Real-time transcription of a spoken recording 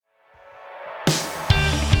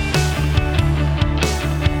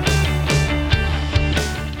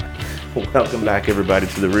Welcome back, everybody,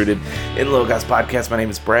 to the Rooted in Logos podcast. My name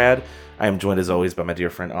is Brad. I am joined, as always, by my dear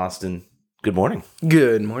friend, Austin. Good morning.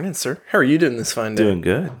 Good morning, sir. How are you doing this fine day? Doing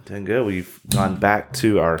good. We've gone back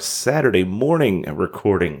to our Saturday morning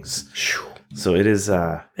recordings. So it is...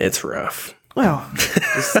 It's rough. Well,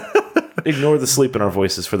 just ignore the sleep in our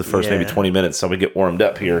voices for the first maybe 20 minutes so we get warmed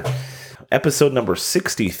up here. Episode number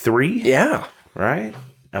 63. Yeah. Right?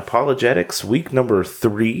 Apologetics, week number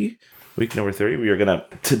 3. Week number 3, we are going to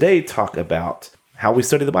today talk about how we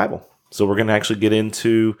study the Bible. So we're going to actually get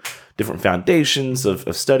into different foundations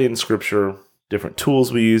of studying Scripture, different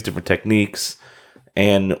tools we use, different techniques,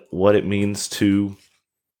 and what it means to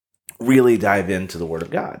really dive into the Word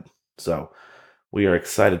of God. So we are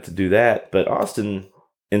excited to do that. But Austin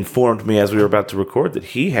informed me as we were about to record that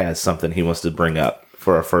he has something he wants to bring up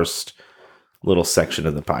for our first little section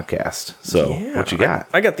of the podcast. So what you got?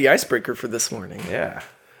 I got the icebreaker for this morning. Yeah.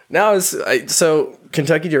 Now so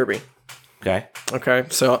Kentucky Derby. Okay.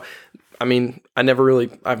 So, I mean,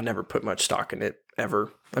 I've never put much stock in it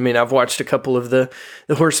ever. I mean, I've watched a couple of the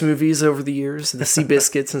horse movies over the years, the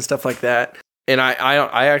Seabiscuits and stuff like that. And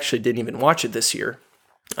I actually didn't even watch it this year.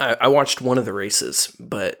 I watched one of the races,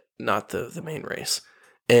 but not the main race.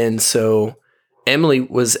 And so Emily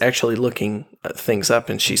was actually looking things up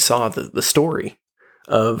and she saw the story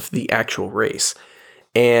of the actual race.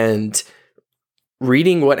 And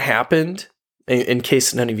reading what happened, in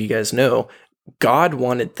case none of you guys know, God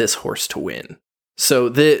wanted this horse to win. So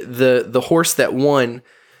the horse that won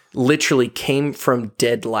literally came from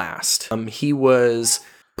dead last. He was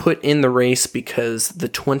put in the race because the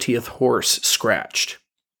 20th horse scratched.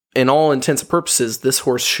 In all intents and purposes, this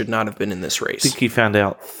horse should not have been in this race. I think he found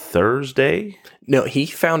out Thursday? No, he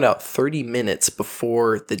found out 30 minutes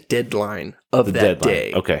before the deadline of that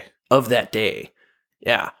day. Okay. Of that day.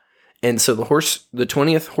 Yeah. And so the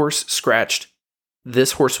 20th horse scratched.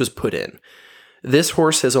 This horse was put in. This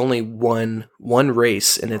horse has only won one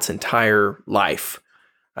race in its entire life.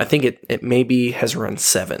 I think it maybe has run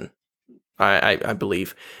 7. I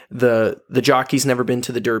believe. The jockey's never been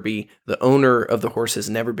to the Derby. The owner of the horse has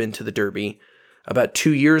never been to the Derby. About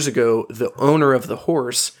 2 years ago, the owner of the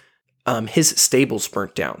horse, his stables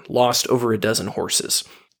burnt down, lost over a dozen horses.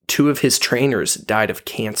 2 of his trainers died of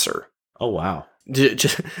cancer. Oh, wow.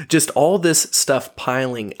 Just all this stuff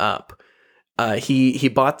piling up. He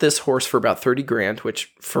bought this horse for about $30,000,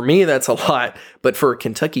 which for me that's a lot, but for a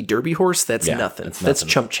Kentucky Derby horse that's nothing. That's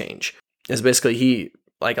chump change. It's basically he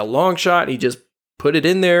like a long shot. He just put it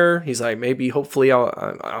in there. He's like, maybe hopefully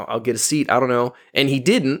I'll get a seat. I don't know, and he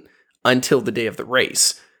didn't until the day of the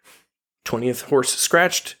race. 20th horse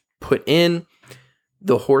scratched, put in.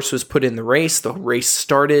 The horse was put in the race. The race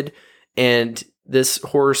started, and this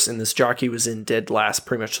horse and this jockey was in dead last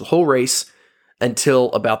pretty much the whole race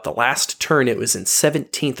until about the last turn. It was in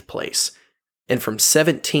 17th place. And from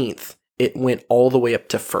 17th, it went all the way up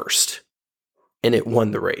to first. And it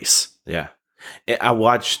won the race. Yeah. I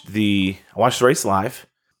watched the race live.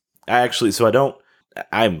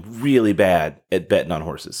 I'm really bad at betting on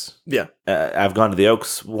horses. Yeah. I've gone to the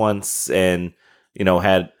Oaks once and,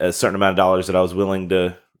 had a certain amount of dollars that I was willing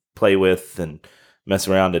to play with and mess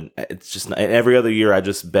around, and it's just and every other year I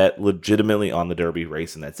just bet legitimately on the Derby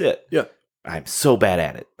race, and that's it. Yeah, I'm so bad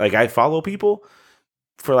at it. Like, I follow people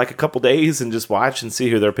for like a couple days and just watch and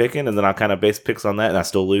see who they're picking, and then I'll kind of base picks on that, and I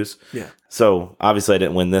still lose. Yeah. So obviously I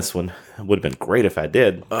didn't win this one. It would have been great if I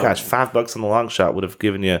did. Gosh, $5 on the long shot would have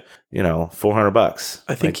given you, $400.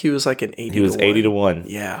 I think he was like an 80. He was 80 to 1.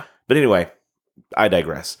 Yeah. But anyway, I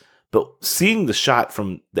digress. But seeing the shot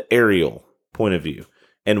from the aerial point of view,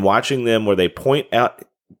 and watching them where they point out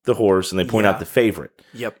the horse and they point out the favorite.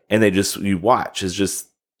 Yep. And you watch is just,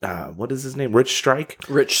 what is his name? Rich Strike?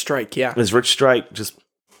 Rich Strike, yeah. Is Rich Strike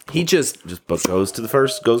he just goes to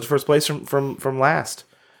first place from last.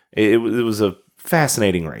 It was a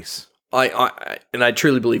fascinating race. I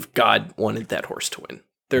truly believe God wanted that horse to win.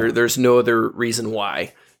 There's no other reason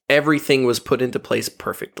why. Everything was put into place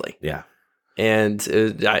perfectly. Yeah. And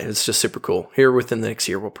it's just super cool. Here within the next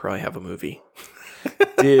year, we'll probably have a movie.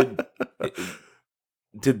 Did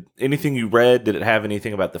anything you read, did it have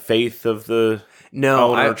anything about the faith of the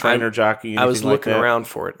owner, trainer, jockey? I was looking around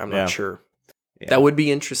for it. I'm not sure. Yeah. That would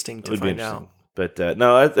be interesting to find out. But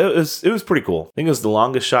no, it was pretty cool. I think it was the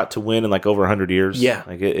longest shot to win in like over 100 years. Yeah.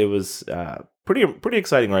 Like it was pretty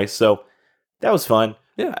exciting race. So that was fun.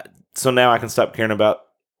 Yeah. So now I can stop caring about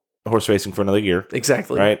horse racing for another year.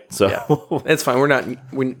 Exactly. Right? So it's fine.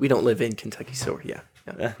 We don't live in Kentucky, so yeah.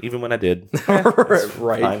 Even when I did.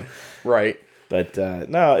 Right. Right. But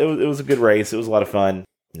no, it was a good race. It was a lot of fun.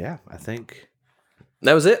 Yeah, I think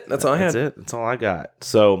that was it. That's all I had. That's it. That's all I got.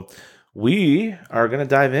 So we are going to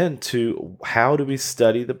dive into how do we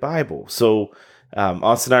study the Bible. So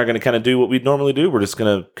Austin and I are going to kind of do what we normally do. We're just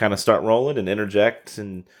going to kind of start rolling and interject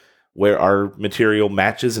and where our material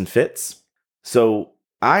matches and fits. So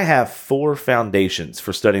I have 4 foundations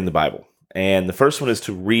for studying the Bible. And the first one is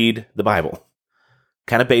to read the Bible.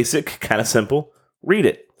 Kind of basic, kind of simple. Read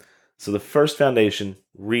it. So the first foundation,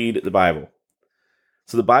 read the Bible.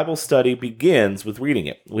 So the Bible study begins with reading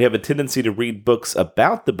it. We have a tendency to read books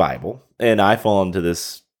about the Bible, and I fall into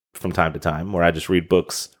this from time to time, where I just read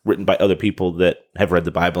books written by other people that have read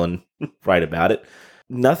the Bible and write about it.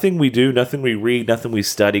 Nothing we do, nothing we read, nothing we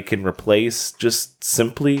study can replace just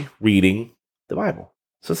simply reading the Bible.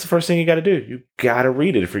 So that's the first thing you got to do. You got to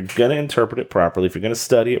read it. If you're going to interpret it properly, if you're going to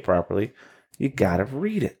study it properly, you got to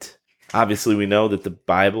read it. Obviously, we know that the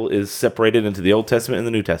Bible is separated into the Old Testament and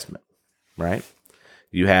the New Testament, right?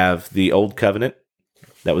 You have the Old Covenant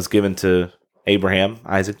that was given to Abraham,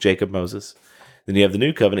 Isaac, Jacob, Moses. Then you have the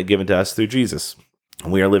New Covenant given to us through Jesus.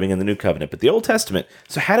 And we are living in the New Covenant. But the Old Testament,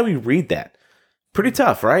 so how do we read that? Pretty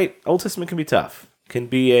tough, right? Old Testament can be tough. Can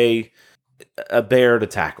be a bear to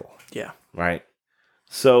tackle. Yeah. Right?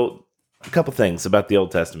 So a couple things about the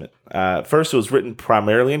Old Testament. First, it was written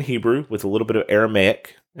primarily in Hebrew with a little bit of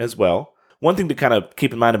Aramaic as well. One thing to kind of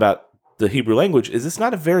keep in mind about the Hebrew language is it's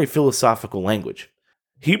not a very philosophical language.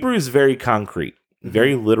 Hebrew is very concrete,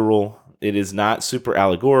 very literal. It is not super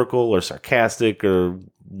allegorical or sarcastic, or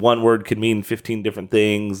one word could mean 15 different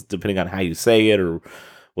things depending on how you say it or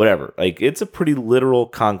whatever. Like, it's a pretty literal,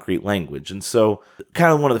 concrete language. And so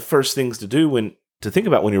kind of one of the first things to do to think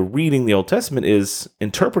about when you're reading the Old Testament is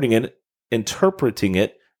interpreting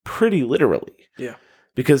it pretty literally. Yeah.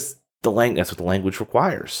 Because that's what the language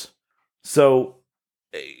requires. So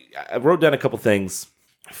I wrote down a couple things.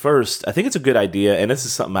 First, I think it's a good idea, and this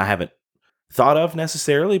is something I haven't thought of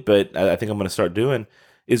necessarily, but I think I'm going to start doing,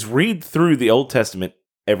 is read through the Old Testament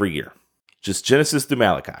every year. Just Genesis through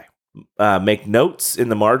Malachi. Make notes in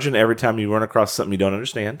the margin every time you run across something you don't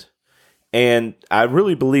understand. And I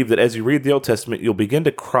really believe that as you read the Old Testament, you'll begin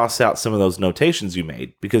to cross out some of those notations you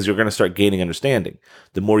made because you're going to start gaining understanding.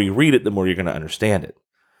 The more you read it, the more you're going to understand it.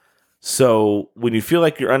 So when you feel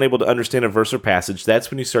like you're unable to understand a verse or passage, that's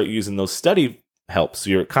when you start using those study helps,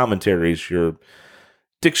 your commentaries, your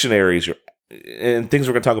dictionaries, and things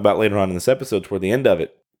we're going to talk about later on in this episode toward the end of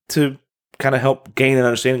it, to kind of help gain an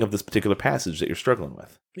understanding of this particular passage that you're struggling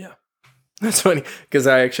with. Yeah. That's funny, because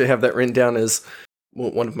I actually have that written down as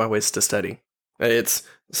one of my ways to study. It's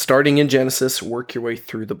starting in Genesis, work your way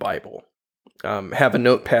through the Bible. Have a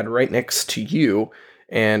notepad right next to you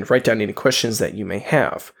and write down any questions that you may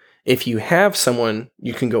have. If you have someone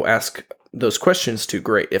you can go ask those questions to,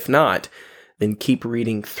 great. If not, then keep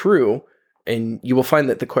reading through, and you will find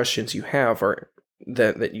that the questions you have are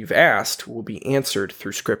that you've asked will be answered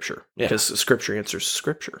through Scripture, because Scripture answers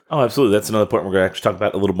Scripture. Oh, absolutely. That's another point we're going to actually talk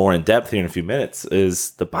about a little more in depth here in a few minutes,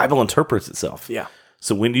 is the Bible interprets itself. Yeah.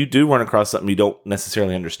 So when you do run across something you don't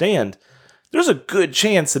necessarily understand, there's a good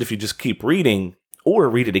chance that if you just keep reading or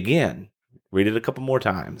read it again, read it a couple more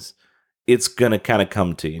times, it's going to kind of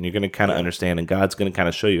come to you, and you're going to kind of understand, and God's going to kind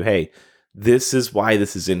of show you, hey, this is why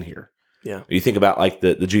this is in here. Yeah. You think about like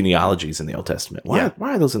the genealogies in the Old Testament. Why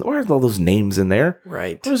are all those names in there?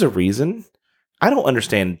 Right. There's a reason. I don't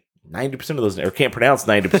understand 90% of those, or can't pronounce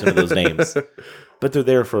 90% of those names, but they're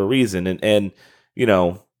there for a reason. And you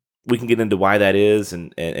know, we can get into why that is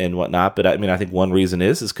and whatnot. But I mean, I think one reason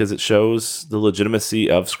is because it shows the legitimacy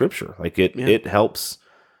of Scripture. Like it helps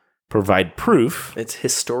provide proof. It's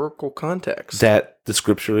historical context that the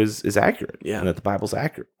Scripture is accurate. Yeah. And that the Bible's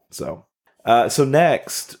accurate. So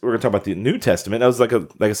next we're going to talk about the New Testament. That was like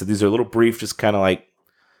I said, these are little brief, just kind of like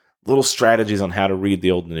little strategies on how to read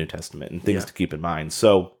the Old and the New Testament and things to keep in mind.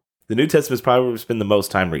 So the New Testament is probably where we spend the most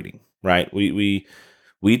time reading, right? We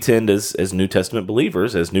tend as New Testament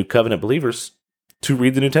believers, as New Covenant believers, to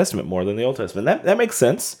read the New Testament more than the Old Testament. That makes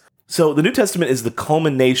sense. So the New Testament is the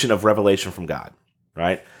culmination of revelation from God,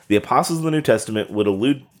 right? The apostles of the New Testament would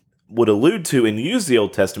allude to and use the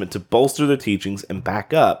Old Testament to bolster their teachings and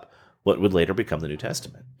back up what would later become the New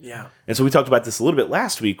Testament. Yeah. And so we talked about this a little bit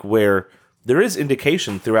last week, where there is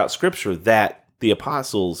indication throughout Scripture that the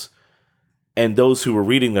apostles and those who were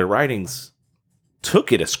reading their writings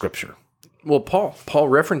took it as Scripture. Well, Paul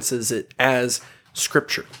references it as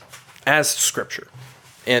Scripture.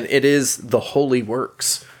 And it is the holy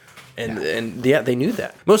works. And they knew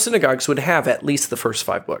that. Most synagogues would have at least the first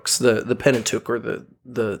 5 books, the Pentateuch or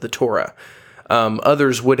the Torah.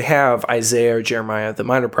 Others would have Isaiah or Jeremiah, the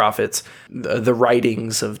minor prophets, the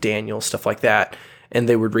writings of Daniel, stuff like that, and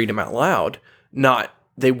they would read them out loud.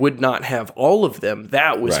 They would not have all of them.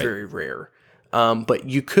 That was very rare. But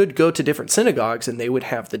you could go to different synagogues and they would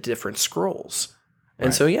have the different scrolls.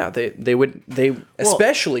 And so, yeah,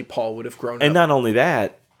 especially Paul would have grown up. And not only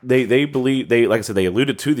that, they believe, like I said, they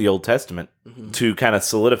alluded to the Old Testament to kind of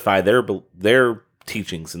solidify their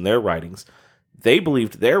teachings and their writings. They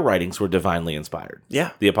believed their writings were divinely inspired.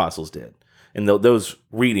 Yeah. The apostles did. And those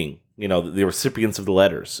reading, the recipients of the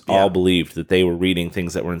letters all believed that they were reading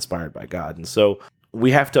things that were inspired by God. And so we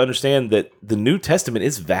have to understand that the New Testament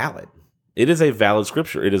is valid. It is a valid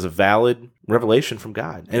scripture. It is a valid revelation from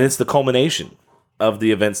God. And it's the culmination of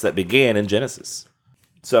the events that began in Genesis.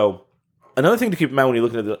 So another thing to keep in mind when you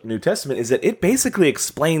look at the New Testament is that it basically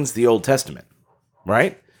explains the Old Testament,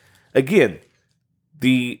 right? Again,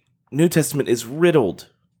 the New Testament is riddled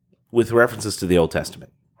with references to the Old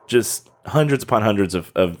Testament. Just hundreds upon hundreds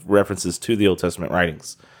of references to the Old Testament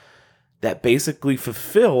writings that basically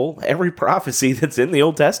fulfill every prophecy that's in the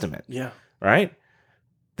Old Testament. Yeah. Right?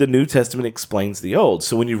 The New Testament explains the Old.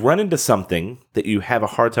 So when you run into something that you have a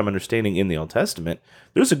hard time understanding in the Old Testament,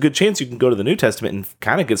 there's a good chance you can go to the New Testament and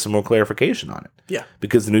kind of get some more clarification on it. Yeah.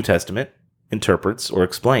 Because the New Testament interprets or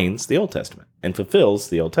explains the Old Testament and fulfills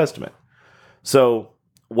the Old Testament. So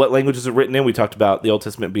what languages are written in? We talked about the Old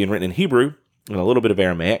Testament being written in Hebrew and a little bit of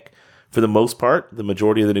Aramaic. For the most part, the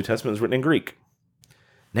majority of the New Testament is written in Greek.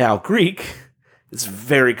 Now, Greek is a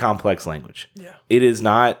very complex language. Yeah. It is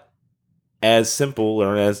not as simple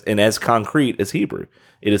or as concrete as Hebrew.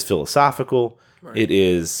 It is philosophical. Right. It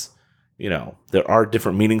is, there are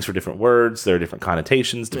different meanings for different words. There are different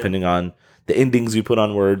connotations depending on the endings you put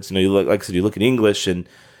on words. You look, like I said, you look at English and,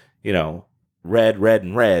 red,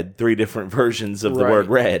 and red, three different versions of the word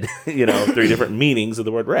red, three different meanings of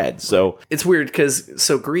the word red. So it's weird because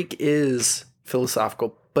Greek is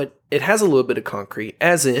philosophical, but it has a little bit of concrete,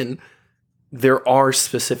 as in there are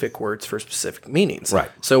specific words for specific meanings.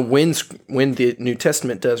 Right. So when the New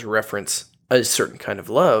Testament does reference a certain kind of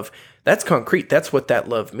love, that's concrete. That's what that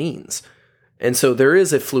love means. And so there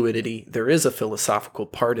is a fluidity, there is a philosophical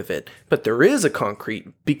part of it, but there is a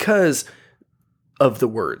concrete because of the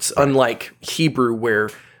words, unlike Hebrew where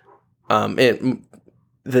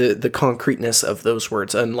the concreteness of those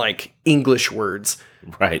words, unlike English words.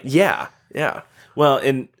 Right. Yeah. Well,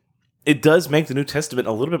 and it does make the New Testament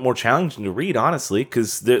a little bit more challenging to read, honestly,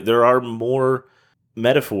 because there are more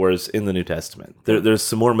metaphors in the New Testament. There's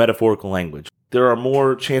some more metaphorical language. There are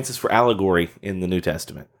more chances for allegory in the New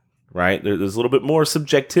Testament, right? There's a little bit more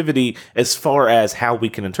subjectivity as far as how we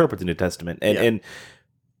can interpret the New Testament. And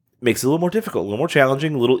makes it a little more difficult, a little more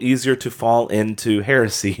challenging, a little easier to fall into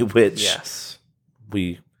heresy, which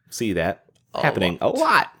we see that happening a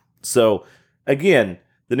lot. So, again,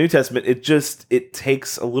 the New Testament, it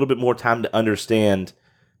takes a little bit more time to understand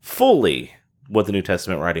fully what the New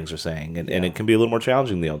Testament writings are saying, and it can be a little more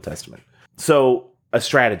challenging than the Old Testament. So, a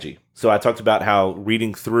strategy. So, I talked about how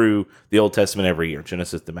reading through the Old Testament every year,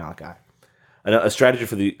 Genesis to Malachi. A strategy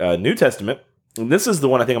for the New Testament, and this is the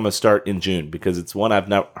one I think I'm going to start in June, because it's one I've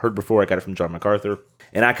not heard before. I got it from John MacArthur,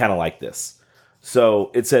 and I kind of like this. So,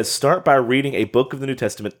 it says, start by reading a book of the New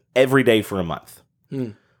Testament every day for a month.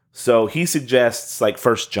 So he suggests like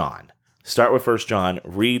 1 John. Start with 1 John,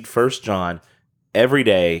 read 1 John every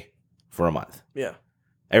day for a month. Yeah.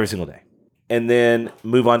 Every single day. And then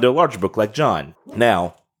move on to a larger book like John.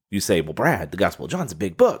 Now, you say, well, Brad, the Gospel of John's a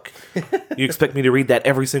big book. You expect me to read that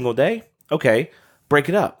every single day? Okay, break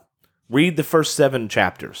it up. Read the first 7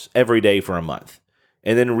 chapters every day for a month.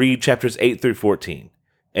 And then read chapters 8 through 14.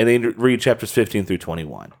 And then read chapters 15 through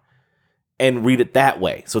 21. And read it that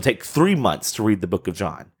way. So take 3 months to read the book of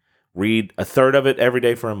John. Read a third of it every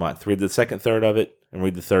day for a month. Read the second third of it, and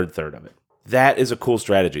read the third of it. That is a cool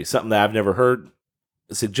strategy. Something that I've never heard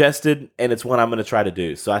suggested, and it's one I'm going to try to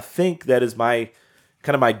do. So I think that is my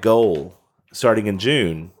goal starting in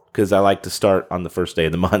June, because I like to start on the first day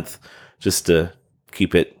of the month just to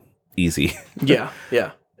keep it easy. Yeah.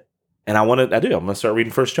 And I'm going to start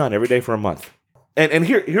reading 1 John every day for a month. And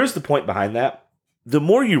here's the point behind that. The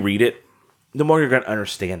more you read it, the more you're going to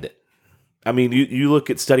understand it. I mean, you look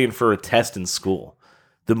at studying for a test in school.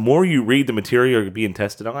 The more you read the material you're being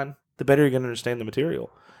tested on, the better you're going to understand the material.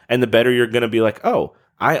 And the better you're going to be like, oh,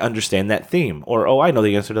 I understand that theme. Or, oh, I know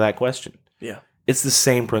the answer to that question. Yeah. It's the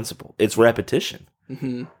same principle. It's repetition.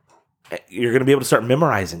 Mm-hmm. You're going to be able to start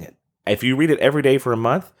memorizing it. If you read it every day for a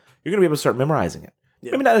month, you're going to be able to start memorizing it.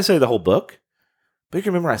 Yeah. Maybe not necessarily the whole book, but you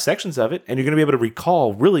can memorize sections of it, and you're going to be able to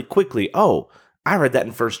recall really quickly, oh, I read that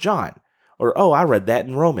in 1 John. Or, oh, I read that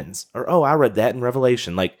in Romans. Or, oh, I read that in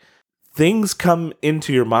Revelation. Like, things come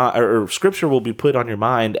into your mind, or scripture will be put on your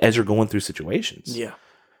mind as you're going through situations. Yeah.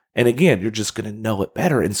 And again, you're just going to know it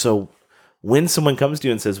better. And so when someone comes to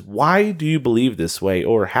you and says, why do you believe this way?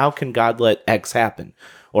 Or how can God let X happen?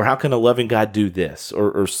 Or how can a loving God do this?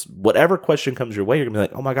 Or whatever question comes your way, you're going to be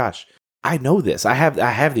like, oh my gosh, I know this. I have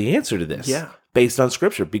the answer to this based on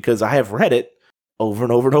Scripture because I have read it over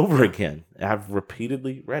and over and over again. I've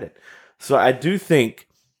repeatedly read it. So I do think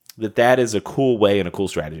that is a cool way and a cool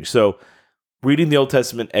strategy. So reading the Old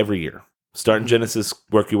Testament every year. Start in Genesis,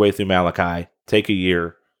 work your way through Malachi, take a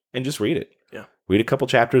year, and just read it. Yeah. Read a couple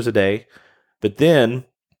chapters a day. But then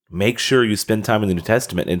make sure you spend time in the New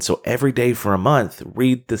Testament. And so every day for a month,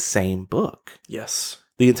 read the same book. Yes.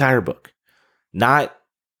 The entire book. Not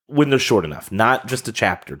when they're short enough. Not just a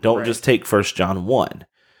chapter. Don't just take 1 John 1.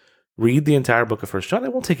 Read the entire book of 1 John.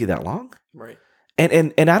 It won't take you that long. Right.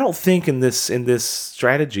 And I don't think in this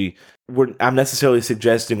strategy, I'm necessarily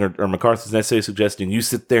suggesting, or MacArthur's necessarily suggesting, you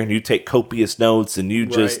sit there and you take copious notes and you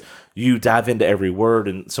you dive into every word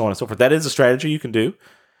and so on and so forth. That is a strategy you can do.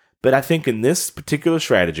 But I think in this particular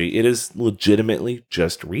strategy, it is legitimately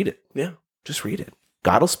just read it. Yeah. Just read it.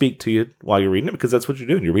 God will speak to you while you're reading it because that's what you're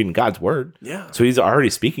doing. You're reading God's word. Yeah. So he's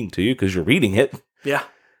already speaking to you because you're reading it. Yeah.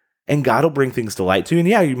 And God will bring things to light to you. And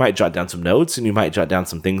yeah, you might jot down some notes and you might jot down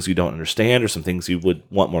some things you don't understand or some things you would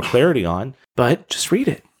want more clarity on. But just read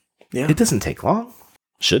it. Yeah. It doesn't take long.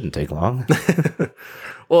 Shouldn't take long.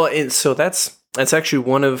 Well, and so that's actually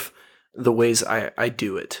one of the ways I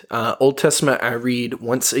do it. Old Testament, I read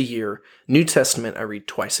once a year. New Testament, I read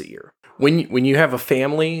twice a year. When you have a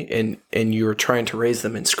family and you're trying to raise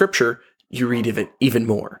them in Scripture, you read even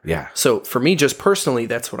more. Yeah. So for me, just personally,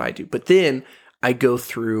 that's what I do. But then I go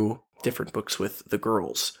through different books with the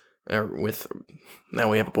girls. Now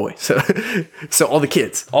we have a boy. So all the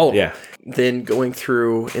kids, all of them. Then going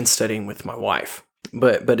through and studying with my wife.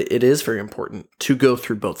 But it is very important to go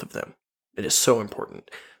through both of them. It is so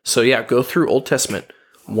important. So yeah, go through Old Testament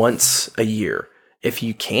once a year. If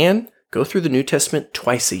you can, go through the New Testament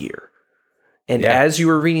twice a year. And as you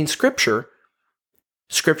are reading Scripture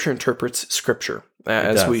interprets Scripture.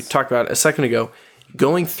 As we talked about a second ago,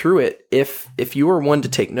 going through it, if you are one to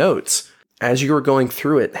take notes, as you are going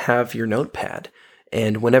through it, have your notepad.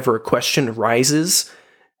 And whenever a question arises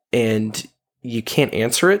and you can't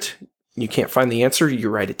answer it, you can't find the answer, you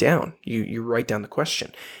write it down. You write down the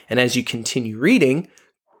question. And as you continue reading,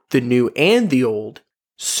 the new and the old,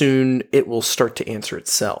 soon it will start to answer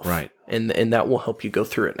itself. Right. And that will help you go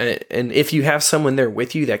through it. And if you have someone there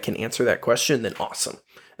with you that can answer that question, then awesome.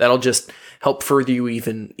 That'll just help further you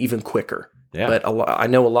even quicker. Yeah. But I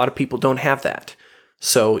know a lot of people don't have that.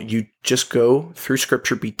 So you just go through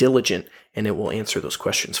Scripture, be diligent, and it will answer those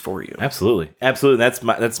questions for you. Absolutely.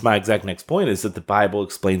 That's my exact next point, is that the Bible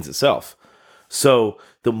explains itself. So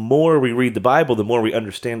the more we read the Bible, the more we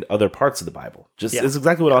understand other parts of the Bible. It's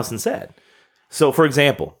exactly what Austin said. So for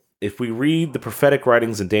example, if we read the prophetic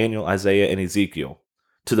writings in Daniel, Isaiah, and Ezekiel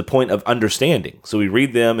to the point of understanding, so we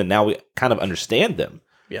read them and now we kind of understand them.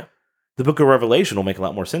 Yeah. The book of Revelation will make a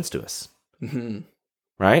lot more sense to us. Mm-hmm.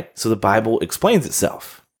 Right? So the Bible explains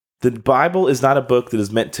itself. The Bible is not a book that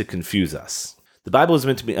is meant to confuse us. The Bible is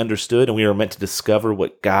meant to be understood, and we are meant to discover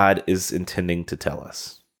what God is intending to tell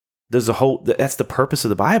us. That's the purpose of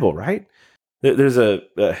the Bible, right? There's a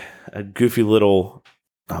goofy little,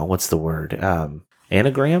 what's the word?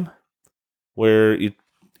 Anagram? Where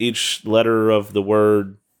each letter of the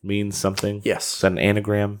word means something. Yes. Is that an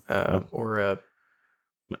anagram? Or a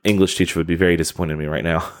English teacher would be very disappointed in me right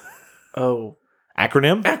now. Oh.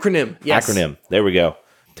 Acronym? Acronym, yes. Acronym. There we go.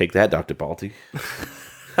 Take that, Dr. Balti.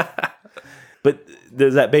 But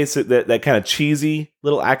there's that basic, that kind of cheesy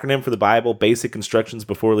little acronym for the Bible, basic instructions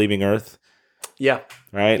before leaving Earth. Yeah.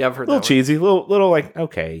 Right? Yeah, I've heard that. A little that cheesy, little like,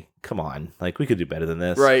 okay, come on. Like, we could do better than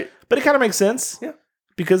this. Right. But it kind of makes sense. Yeah.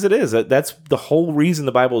 Because it is. That's the whole reason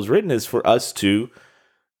the Bible is written, is for us to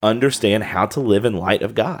understand how to live in light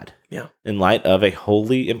of God. Yeah. In light of a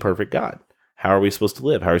holy and perfect God. How are we supposed to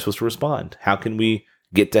live? How are we supposed to respond? How can we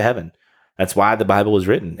get to heaven? That's why the Bible is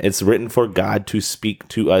written. It's written for God to speak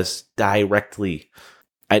to us directly.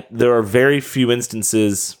 There are very few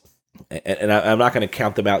instances, and I'm not going to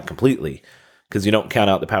count them out completely, because you don't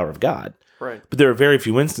count out the power of God. Right. But there are very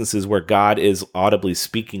few instances where God is audibly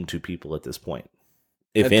speaking to people at this point.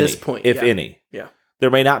 If any. Yeah.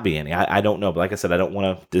 There may not be any. I don't know. But like I said, I don't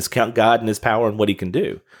want to discount God and his power and what he can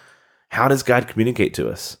do. How does God communicate to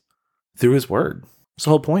us? Through his word. That's the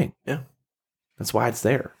whole point. Yeah. That's why it's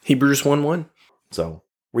there. Hebrews 1:1. So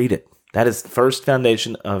read it. That is the first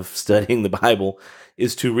foundation of studying the Bible,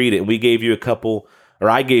 is to read it. And I gave you a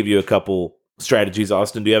couple strategies.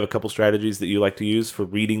 Austin, do you have a couple strategies that you like to use for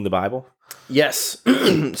reading the Bible? Yes.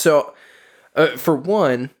 So for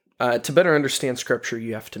one, To better understand Scripture,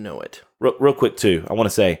 you have to know it. Real quick, too, I want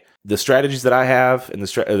to say the strategies that I have and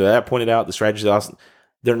that I pointed out, the strategies that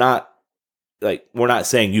they're not like, we're not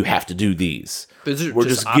saying you have to do these. We're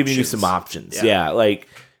just giving you some options. Yeah. Like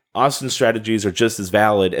Austin's strategies are just as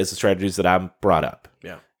valid as the strategies that I brought up.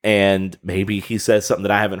 Yeah. And maybe he says something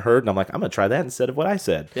that I haven't heard, and I'm like, I'm going to try that instead of what I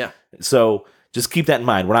said. Yeah. So just keep that in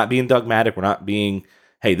mind. We're not being dogmatic. We're not being,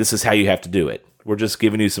 hey, this is how you have to do it. We're just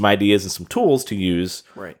giving you some ideas and some tools to use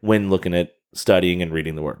when looking at studying and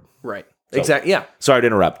reading the Word. Right. So, exactly. Yeah. Sorry to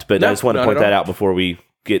interrupt, but I just want to point that out before we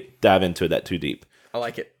dive into that too deep. I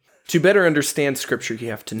like it. To better understand Scripture, you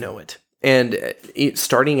have to know it. And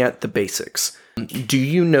starting at the basics, do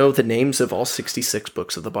you know the names of all 66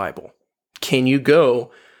 books of the Bible? Can you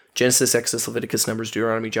go Genesis, Exodus, Leviticus, Numbers,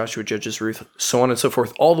 Deuteronomy, Joshua, Judges, Ruth, so on and so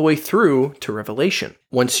forth, all the way through to Revelation?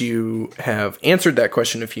 Once you have answered that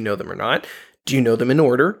question, if you know them or not, do you know them in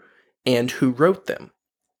order? And who wrote them?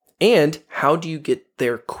 And how do you get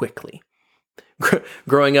there quickly?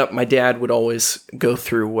 Growing up, my dad would always go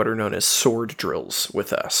through what are known as sword drills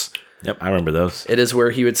with us. Yep, I remember those. It is where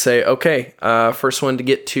he would say, okay, first one to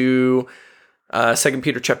get to 2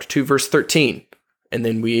 Peter chapter 2, verse 13. And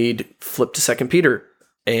then we'd flip to 2 Peter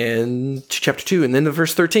and to chapter 2, and then to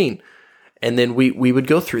verse 13. And then we would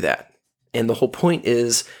go through that. And the whole point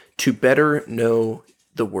is to better know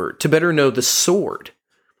the word, to better know the sword.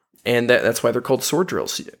 And that's why they're called sword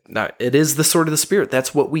drills. Now, it is the sword of the Spirit.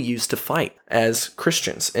 That's what we use to fight as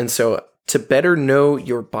Christians. And so to better know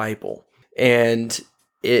your Bible. And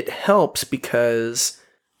it helps because,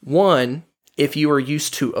 one, if you are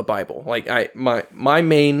used to a Bible, like my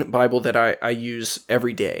main Bible that I use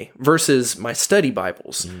every day versus my study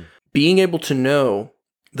Bibles, being able to know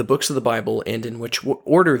the books of the Bible and in which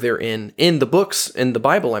order they're in the books in the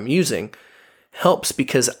Bible I'm using, helps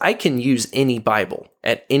because I can use any Bible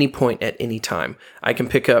at any point at any time. I can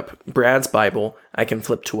pick up Brad's Bible, I can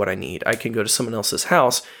flip to what I need. I can go to someone else's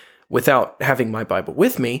house without having my Bible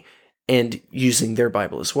with me and using their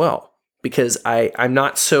Bible as well. Because I'm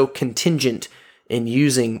not so contingent in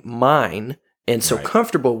using mine and so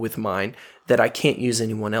comfortable with mine that I can't use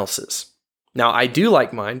anyone else's. Now, I do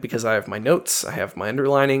like mine because I have my notes, I have my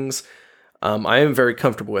underlinings. I am very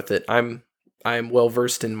comfortable with it. I am well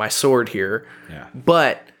versed in my sword here,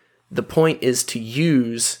 but the point is to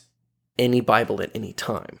use any Bible at any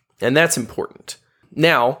time, and that's important.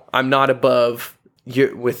 Now, I'm not above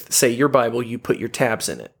with say your Bible. You put your tabs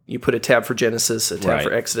in it. You put a tab for Genesis, a tab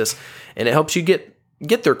for Exodus, and it helps you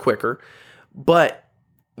get there quicker. But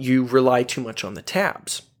you rely too much on the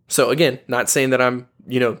tabs. So again, not saying that I'm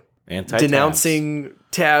denouncing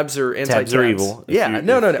tabs or anti-tabs. Tabs are evil.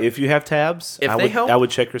 No. If you have tabs, I would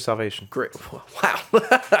check your salvation. Great. Wow.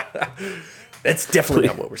 That's definitely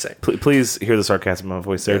not what we're saying. Please hear the sarcasm in my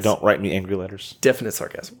voice there. Don't write me angry letters. Definite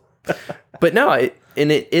sarcasm. But no, it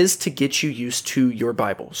is to get you used to your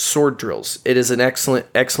Bible. Sword drills. It is an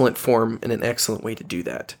excellent form and an excellent way to do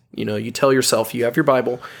that. You tell yourself you have your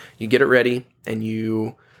Bible, you get it ready, and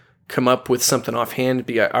you come up with something offhand.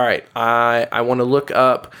 Be like, all right, I want to look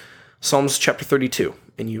up Psalms chapter 32,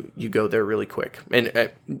 and you go there really quick.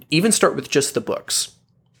 And even start with just the books.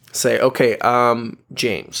 Say, okay,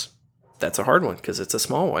 James. That's a hard one because it's a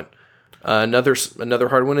small one. Another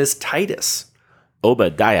hard one is Titus.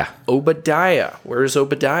 Obadiah. Where's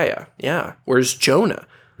Obadiah? Yeah. Where's Jonah?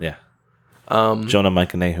 Yeah. Jonah,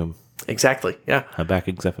 Micah, Nahum. Exactly. Yeah.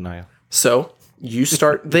 Habakkuk, Zephaniah. So you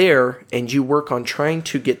start there and you work on trying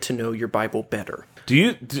to get to know your Bible better. Do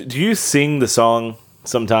you sing the song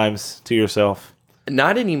sometimes to yourself?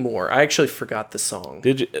 Not anymore. I actually forgot the song.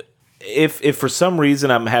 Did you? If for some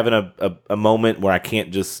reason I'm having a moment where I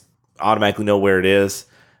can't just automatically know where it is,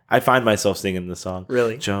 I find myself singing the song.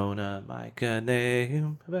 Really? Jonah, Micah,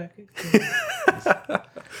 Nahum, Habakkuk.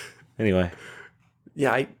 Anyway.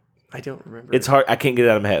 Yeah, I don't remember. It's hard. I can't get it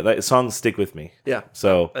out of my head. Like, songs stick with me. Yeah.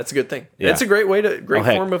 So that's a good thing. Yeah. It's a great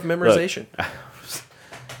form of memorization. Look,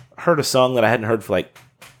 I heard a song that I hadn't heard for like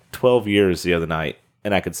 12 years the other night,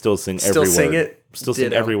 and I could still sing every word. Still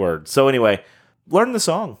sing every word. So anyway, learn the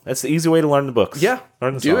song. That's the easy way to learn the books. Yeah.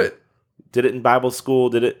 Learn the song. Do it. Did it in Bible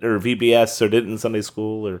school, or VBS, or did it in Sunday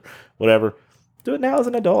school, or whatever. Do it now as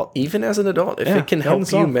an adult. Even as an adult. If it can help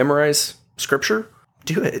you memorize Scripture,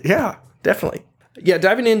 do it. Yeah, definitely. Yeah,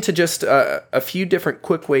 diving into just a few different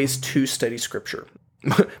quick ways to study Scripture.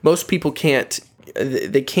 Most people can't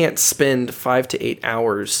spend 5 to 8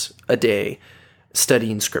 hours a day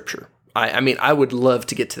studying Scripture. I mean, I would love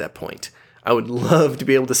to get to that point. I would love to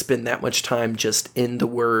be able to spend that much time just in the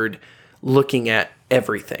Word, looking at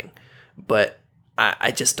everything. But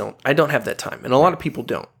I just don't. I don't have that time, and a lot of people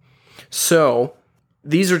don't. So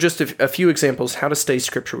these are just a few examples how to study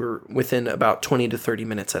Scripture within about 20 to 30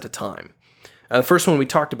 minutes at a time. The first one we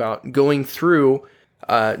talked about, going through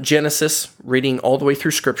Genesis, reading all the way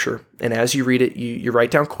through Scripture, and as you read it, you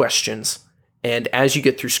write down questions, and as you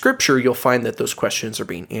get through Scripture, you'll find that those questions are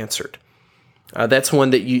being answered. That's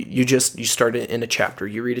one that you start in a chapter.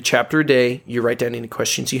 You read a chapter a day, you write down any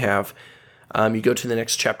questions you have, you go to the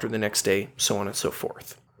next chapter the next day, so on and so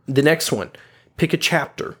forth. The next one, pick a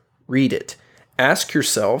chapter, read it. Ask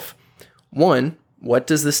yourself, one, what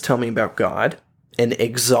does this tell me about God? And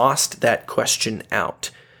exhaust that question out.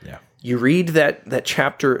 Yeah. You read that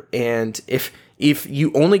chapter, and if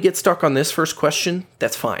you only get stuck on this first question,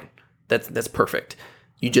 that's fine. That's perfect.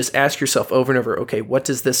 You just ask yourself over and over, okay, what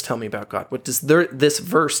does this tell me about God? What does this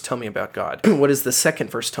verse tell me about God? What does the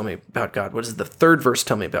second verse tell me about God? What does the third verse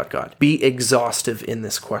tell me about God? Be exhaustive in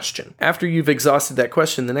this question. After you've exhausted that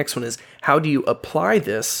question, the next one is, how do you apply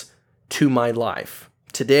this to my life?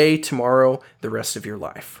 Today, tomorrow, the rest of your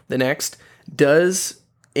life. The next, does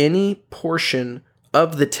any portion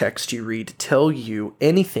of the text you read tell you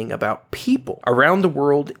anything about people around the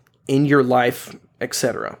world, in your life,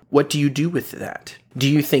 etc.? What do you do with that? Do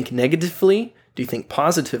you think negatively? Do you think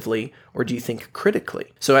positively? Or do you think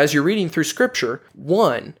critically? So as you're reading through Scripture,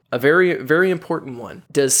 one, a very, very important one,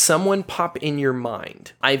 does someone pop in your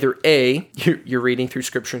mind? Either A, you're reading through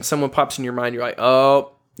Scripture and someone pops in your mind, you're like,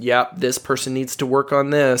 oh, yeah, this person needs to work on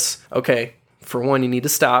this. Okay, for one, you need to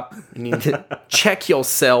stop. You need to check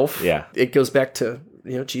yourself. Yeah. It goes back to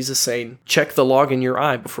Jesus saying, check the log in your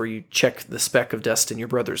eye before you check the speck of dust in your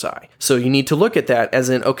brother's eye. So you need to look at that as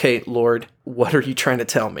in, okay, Lord, what are you trying to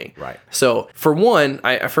tell me? Right. So for one,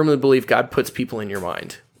 I firmly believe God puts people in your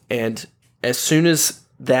mind. And as soon as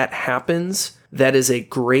that happens, that is a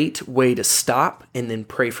great way to stop and then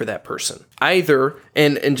pray for that person. Either,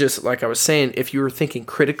 and just like I was saying, if you're thinking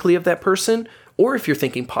critically of that person, or if you're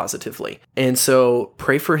thinking positively. And so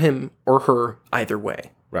pray for him or her either way.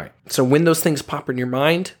 Right. So when those things pop in your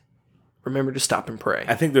mind, remember to stop and pray.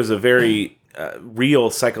 I think there's a very real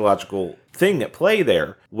psychological thing at play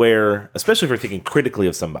there where, especially if you're thinking critically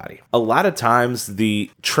of somebody, a lot of times the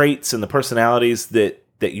traits and the personalities that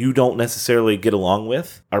you don't necessarily get along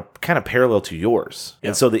with are kind of parallel to yours. Yeah.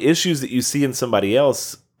 And so the issues that you see in somebody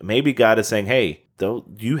else, maybe God is saying, hey,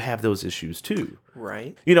 you have those issues too.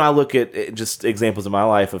 Right. I look at just examples in my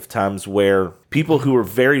life of times where people who are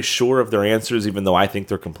very sure of their answers, even though I think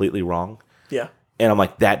they're completely wrong. Yeah. And I'm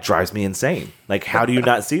like, that drives me insane. Like, how do you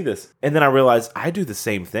not see this? And then I realize I do the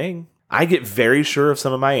same thing. I get very sure of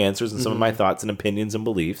some of my answers and some of my thoughts and opinions and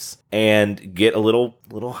beliefs, and get a little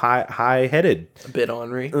high-headed. A bit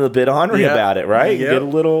ornery about it, right? Yep. Get a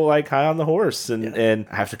little like high on the horse, and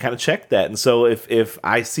I have to kind of check that. And so if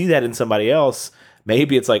I see that in somebody else,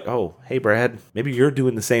 maybe it's like, oh, hey, Brad, maybe you're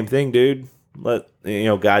doing the same thing, dude. Let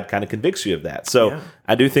God kind of convicts you of that. So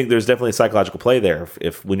I do think there's definitely a psychological play there.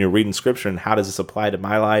 If when you're reading Scripture, and how does this apply to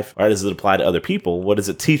my life, or does it apply to other people? What does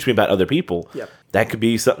it teach me about other people? Yep. That could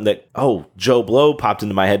be something that, Joe Blow popped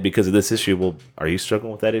into my head because of this issue. Well, are you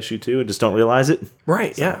struggling with that issue too and just don't realize it?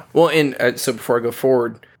 Right. So. Yeah. Well, and so before I go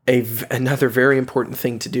forward, another very important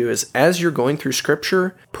thing to do is, as you're going through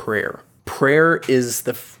Scripture, prayer. Prayer is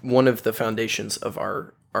one of the foundations of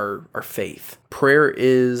our faith. Prayer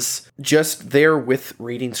is just there with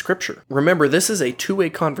reading Scripture. Remember, this is a two-way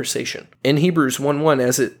conversation. In Hebrews 1:1,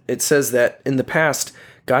 as it says that in the past,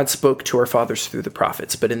 God spoke to our fathers through the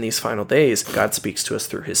prophets, but in these final days, God speaks to us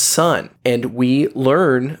through his Son. And we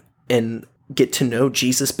learn and get to know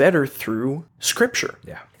Jesus better through Scripture.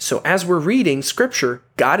 Yeah. So as we're reading Scripture,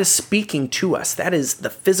 God is speaking to us. That is the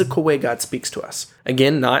physical way God speaks to us.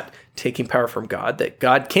 Again, not taking power from God, that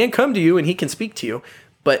God can come to you and he can speak to you.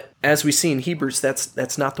 But as we see in Hebrews,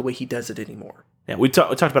 that's not the way he does it anymore. Yeah, we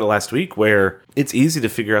talked about it last week, where it's easy to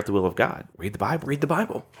figure out the will of God. Read the Bible. Read the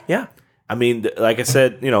Bible. Yeah. I mean, like I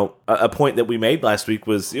said, a point that we made last week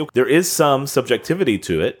was there is some subjectivity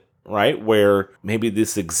to it, right? Where maybe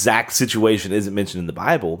this exact situation isn't mentioned in the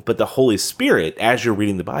Bible, but the Holy Spirit, as you're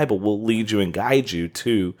reading the Bible, will lead you and guide you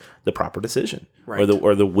to the proper decision, right,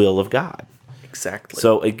 or the will of God. Exactly.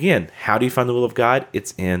 So again, how do you find the will of God?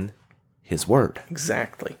 It's in his word.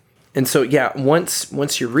 Exactly. And so, yeah,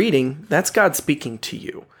 once you're reading, that's God speaking to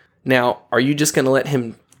you. Now, are you just going to let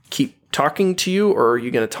him keep talking to you, or are you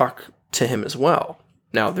going to talk to him as well?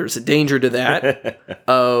 Now, there's a danger to that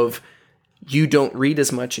of you don't read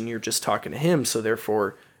as much and you're just talking to him. So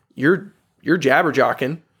therefore you're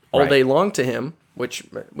jabberjocking all day long to him, which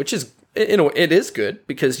is, it is good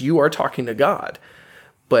because you are talking to God,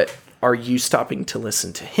 but are you stopping to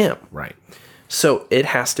listen to him? Right. So it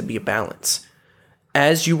has to be a balance.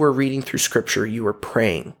 As you were reading through Scripture, you were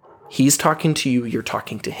praying. He's talking to you, you're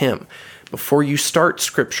talking to him. Before you start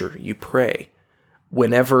scripture, you pray.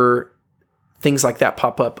 Whenever things like that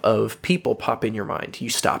pop up of people pop in your mind, you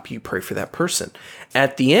stop, you pray for that person.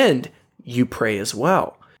 At the end, you pray as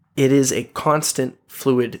well. It is a constant,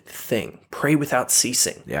 fluid thing. Pray without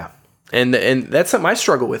ceasing. Yeah. And that's something I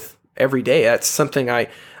struggle with every day. That's something I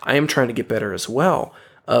am trying to get better as well,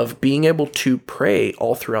 of being able to pray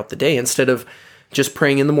all throughout the day instead of just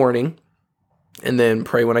praying in the morning and then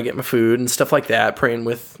pray when I get my food and stuff like that, praying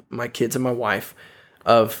with my kids and my wife.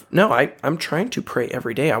 I'm trying to pray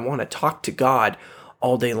every day. I want to talk to God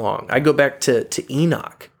all day long. I go back to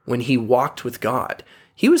Enoch when he walked with God.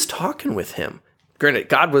 He was talking with him. Granted,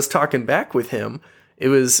 God was talking back with him. It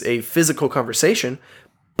was a physical conversation,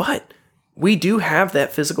 but we do have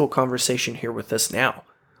that physical conversation here with us now.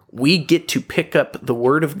 We get to pick up the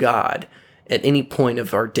Word of God at any point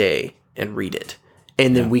of our day and read it,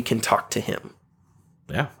 and then we can talk to him.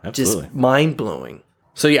 Yeah, absolutely. Just mind-blowing.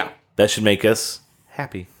 So yeah. That should make us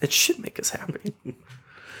happy. It should make us happy.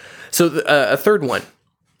 So a third one,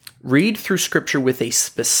 read through Scripture with a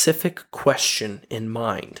specific question in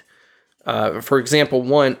mind. For example,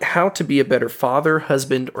 1, how to be a better father,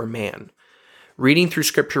 husband, or man. Reading through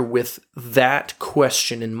Scripture with that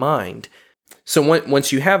question in mind. So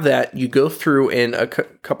once you have that, you go through, and a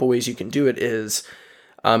couple ways you can do it is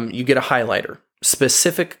you get a highlighter,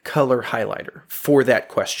 specific color highlighter for that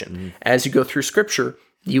question. Mm-hmm. As you go through Scripture,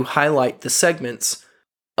 you highlight the segments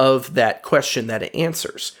of that question that it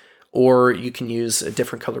answers. Or you can use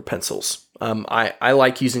different color pencils. I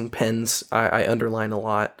like using pens. I underline a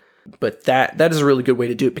lot. But that is a really good way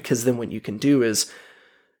to do it, because then what you can do is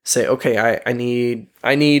say, okay, I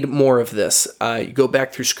need more of this. You go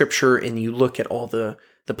back through Scripture and you look at all the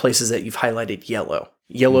places that you've highlighted yellow.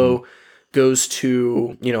 Yellow goes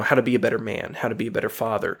to, how to be a better man, how to be a better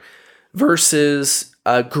father, versus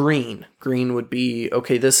green. Green would be,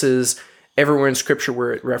 okay, this is everywhere in Scripture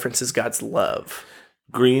where it references God's love.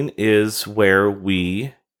 Green is where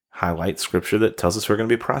we highlight Scripture that tells us we're going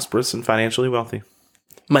to be prosperous and financially wealthy.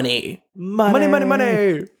 Money. No.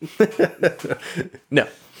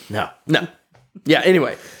 Yeah,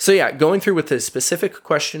 anyway. So yeah, going through with a specific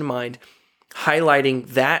question in mind, highlighting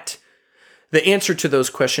the answer to those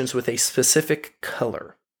questions with a specific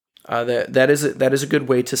color. That is a good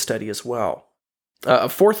way to study as well. A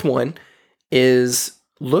fourth one is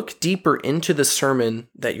look deeper into the sermon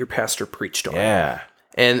that your pastor preached on. Yeah.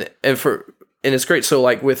 And it's great. So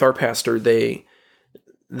like with our pastor,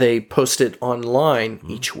 they post it online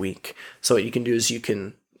each week. So what you can do is you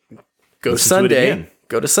can go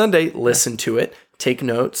to Sunday, listen to it, take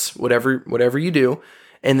notes, whatever you do,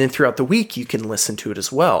 and then throughout the week you can listen to it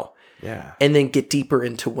as well. Yeah. And then get deeper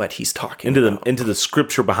into what he's talking about. Into the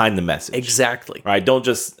Scripture behind the message. Exactly. Right? Don't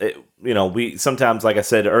just we sometimes, like I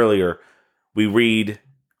said earlier, we read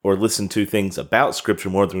or listen to things about Scripture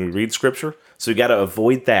more than we read Scripture. So you got to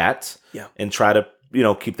avoid that and try to,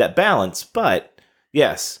 keep that balance. But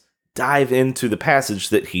yes, dive into the passage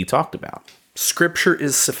that he talked about. Scripture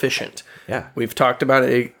is sufficient. Yeah. We've talked about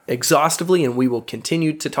it exhaustively, and we will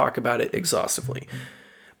continue to talk about it exhaustively.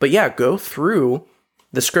 But yeah, go through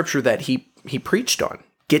the Scripture that he preached on.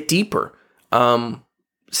 Get deeper.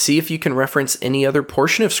 See if you can reference any other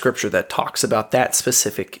portion of Scripture that talks about that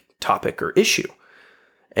specific topic or issue.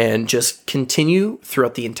 And just continue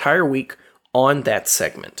throughout the entire week on that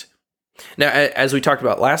segment. Now, as we talked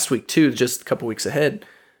about last week too, just a couple weeks ahead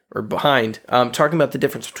or behind, talking about the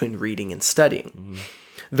difference between reading and studying. Mm-hmm.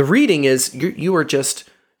 The reading is you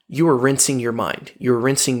are rinsing your mind. You're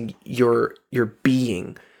rinsing your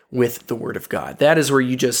being with the Word of God. That is where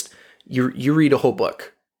you read a whole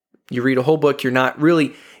book. You read a whole book. You're not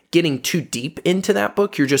really getting too deep into that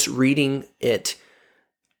book. You're just reading it.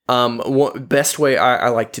 Best way I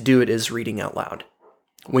like to do it is reading out loud.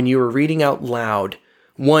 When you are reading out loud,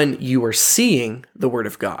 one, you are seeing the Word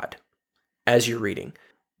of God as you're reading.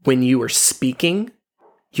 When you are speaking,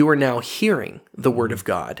 you are now hearing the Word of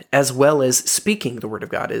God as well as speaking the Word of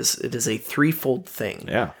God. It is a threefold thing.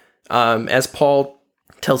 Yeah. As Paul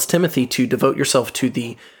tells Timothy to devote yourself to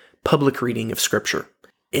the public reading of Scripture.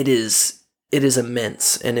 It is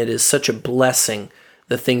immense, and it is such a blessing,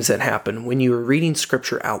 the things that happen when you are reading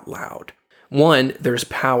Scripture out loud. One, there's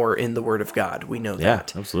power in the Word of God. We know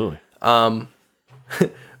that. Yeah, absolutely.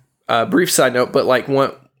 Brief side note, but like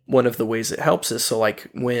one of the ways it helps is, so like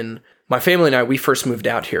when my family and I, we first moved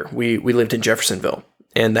out here, we lived in Jeffersonville,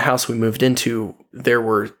 and the house we moved into, there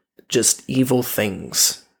were just evil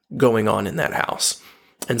things going on in that house.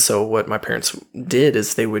 And so what my parents did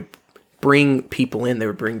is they would bring people in, they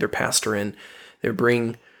would bring their pastor in, they would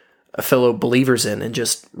bring fellow believers in, and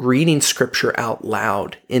just reading scripture out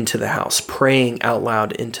loud into the house, praying out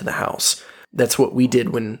loud into the house. That's what we did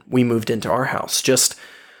when we moved into our house. Just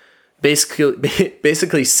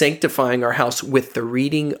basically sanctifying our house with the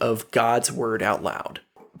reading of God's word out loud.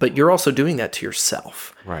 But you're also doing that to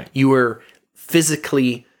yourself. Right. You are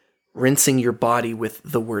physically rinsing your body with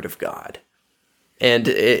the word of God. And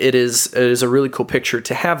it is a really cool picture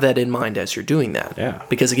to have that in mind as you're doing that. Yeah.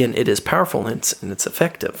 Because again, it is powerful and it's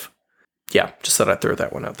effective. Yeah, just thought I'd throw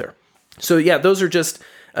that one out there. So yeah, those are just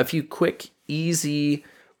a few quick, easy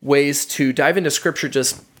ways to dive into scripture,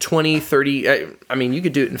 just 20, 30, I mean, you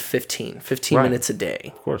could do it in 15 right. minutes a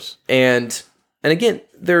day. Of course. And again,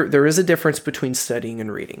 there is a difference between studying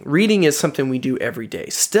and reading. Reading is something we do every day.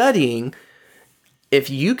 Studying, if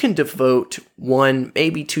you can devote 1,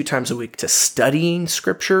 maybe 2 times a week to studying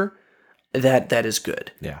scripture, that is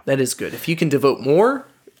good. Yeah. That is good. If you can devote more,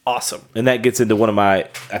 awesome. And that gets into one of my,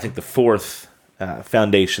 I think the fourth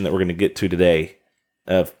foundation that we're going to get to today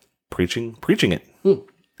of preaching it.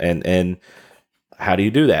 And how do you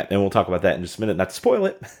do that? And we'll talk about that in just a minute, not to spoil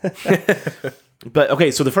it. But okay,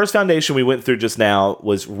 so the first foundation we went through just now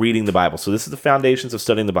was reading the Bible. So this is the foundations of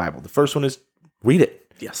studying the Bible. The first one is read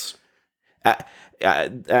it. Yes.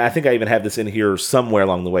 I think I even have this in here somewhere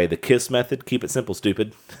along the way. The KISS method, keep it simple,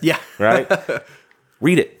 stupid. Yeah. Right?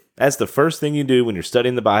 Read it. That's the first thing you do when you're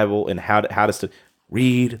studying the Bible and how to study.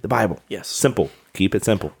 Read the Bible. Yes. Simple. Keep it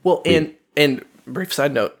simple. Well, and brief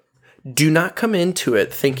side note, do not come into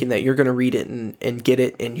it thinking that you're going to read it and get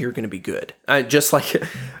it and you're going to be good. Just like,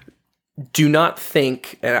 do not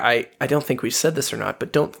think, and I don't think we said this or not,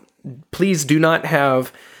 but please do not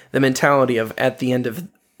have the mentality of at the end of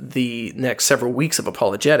the next several weeks of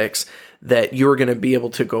apologetics that you're going to be able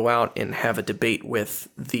to go out and have a debate with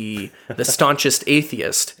the staunchest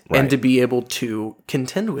atheist right. and to be able to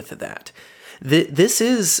contend with that. This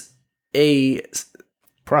is a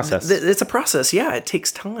process. It's a process. Yeah, it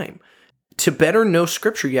takes time. To better know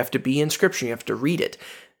scripture, you have to be in scripture. You have to read it.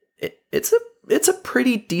 It's a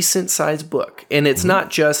pretty decent sized book, and it's not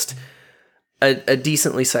just a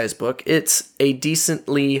decently sized book. It's a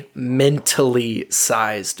decently mentally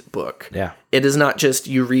sized book. Yeah, it is not just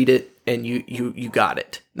you read it and you got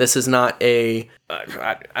it. This is not a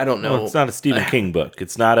I don't know. Well, it's not a Stephen King book.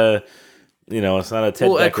 It's not a it's not a Ted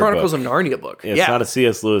Becker a Chronicles book. of Narnia book. It's not a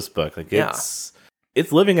C.S. Lewis book. Like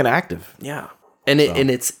it's living and active. Yeah, and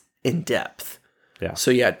it's in depth. Yeah.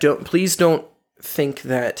 So yeah, please don't think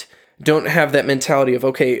that. Don't have that mentality of,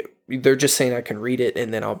 okay, they're just saying I can read it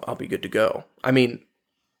and then I'll be good to go. I mean,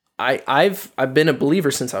 I've been a believer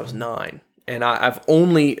since I was 9, and I've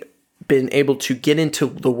only been able to get into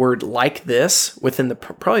the word like this within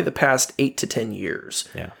probably the past 8 to 10 years.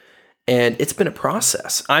 Yeah. And it's been a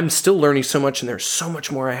process. I'm still learning so much, and there's so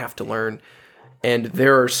much more I have to learn. And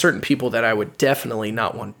there are certain people that I would definitely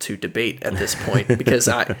not want to debate at this point because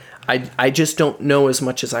I just don't know as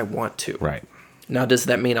much as I want to. Right. Now, does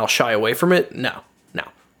that mean I'll shy away from it? No.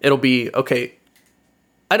 It'll be, okay,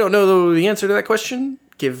 I don't know the answer to that question.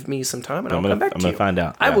 Give me some time and I'll come back to you. I'm going to find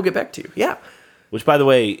out. I will get back to you. Yeah. Which, by the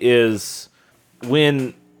way, is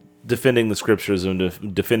when defending the scriptures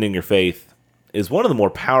and defending your faith is one of the more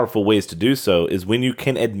powerful ways to do so is when you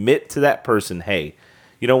can admit to that person, hey,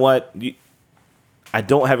 you know what? I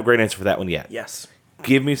don't have a great answer for that one yet. Yes.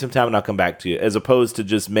 Give me some time and I'll come back to you, as opposed to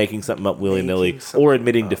just making something up willy-nilly or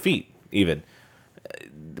admitting defeat even.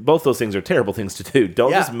 Both those things are terrible things to do.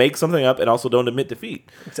 Don't just make something up and also don't admit defeat.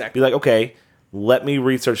 Exactly. Be like, okay, let me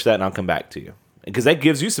research that and I'll come back to you. Because that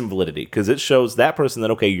gives you some validity. Because it shows that person that,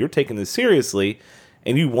 okay, you're taking this seriously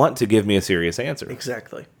and you want to give me a serious answer.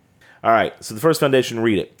 Exactly. All right, so the first foundation,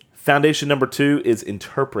 read it. Foundation number 2 is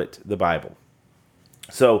interpret the Bible.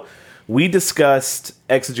 So we discussed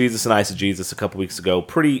exegesis and eisegesis a couple weeks ago,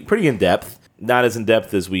 pretty in depth. Not as in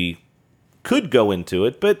depth as we could go into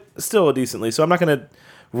it, but still decently. So I'm not going to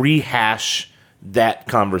rehash that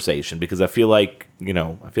conversation because I feel like we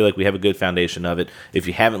have a good foundation of it. If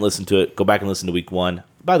you haven't listened to it, go back and listen to week 1.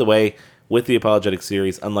 By the way, with the apologetic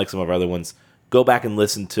series, unlike some of our other ones, go back and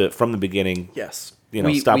listen to it from the beginning. Yes.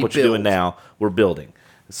 Stop what you're doing now. We're building.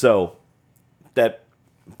 So that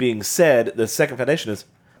being said, the second foundation is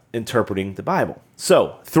interpreting the Bible.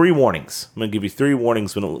 So 3 warnings. I'm going to give you 3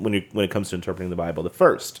 warnings when it comes to interpreting the Bible. The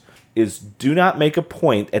first is do not make a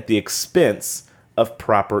point at the expense of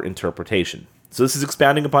proper interpretation. So this is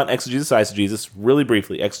expounding upon exegesis, eisegesis. Really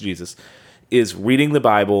briefly, exegesis is reading the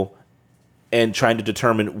Bible and trying to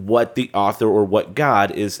determine what the author or what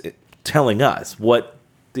God is telling us, what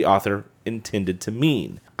the author intended to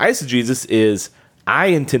mean. Eisegesis is, I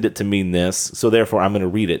intend it to mean this, so therefore I'm going to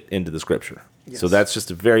read it into the scripture. Yes. So that's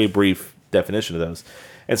just a very brief definition of those.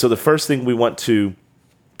 And so the first thing we want to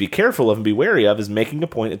be careful of and be wary of is making a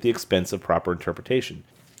point at the expense of proper interpretation.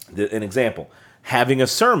 An example, having a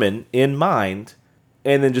sermon in mind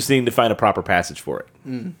and then just needing to find a proper passage for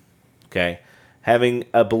it. Okay? Having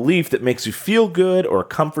a belief that makes you feel good or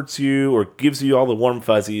comforts you or gives you all the warm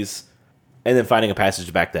fuzzies and then finding a passage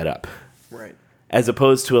to back that up. Right. As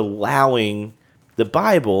opposed to allowing the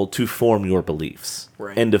Bible to form your beliefs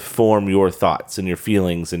and to form your thoughts and your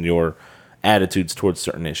feelings and your attitudes towards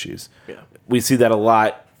certain issues. Yeah. We see that a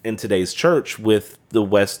lot in today's church with the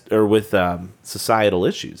West or with societal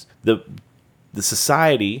issues. The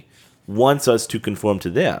society wants us to conform to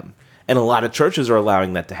them. And a lot of churches are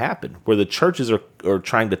allowing that to happen, where the churches are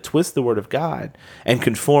trying to twist the word of God and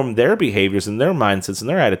conform their behaviors and their mindsets and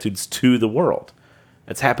their attitudes to the world.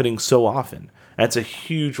 That's happening so often. That's a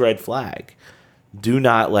huge red flag. Do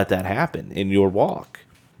not let that happen in your walk.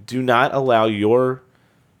 Do not allow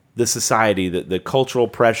the society, the cultural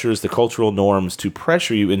pressures, the cultural norms to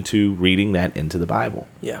pressure you into reading that into the Bible.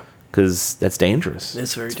 Yeah. Because that's dangerous.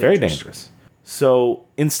 It's very very dangerous. So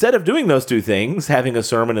instead of doing those two things, having a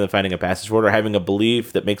sermon and then finding a passage for it, or having a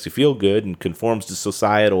belief that makes you feel good and conforms to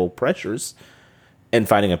societal pressures and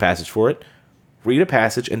finding a passage for it, read a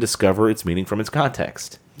passage and discover its meaning from its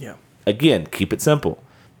context. Yeah. Again, keep it simple.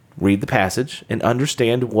 Read the passage and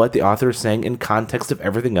understand what the author is saying in context of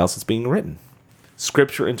everything else that's being written.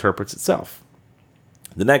 Scripture interprets itself.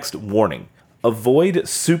 The next warning. Avoid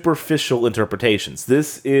superficial interpretations.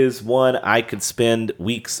 This is one I could spend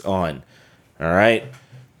weeks on. All right?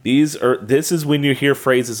 This is when you hear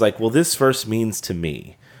phrases like, well, this verse means to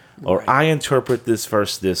me. Or I interpret this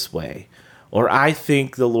verse this way. Or I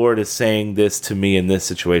think the Lord is saying this to me in this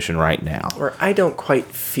situation right now. Or I don't quite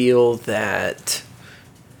feel that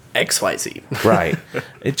XYZ. Right.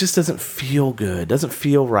 It just doesn't feel good. Doesn't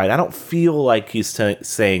feel right. I don't feel like he's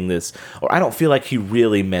saying this. Or I don't feel like he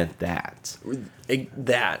really meant that.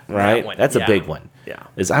 That right? one. That's a big one. Yeah.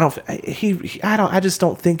 I just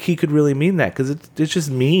don't think he could really mean that because it's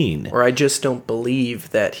just mean. Or I just don't believe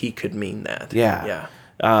that he could mean that. Yeah.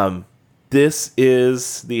 This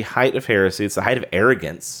is the height of heresy. It's the height of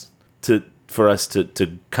arrogance for us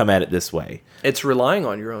to come at it this way. It's relying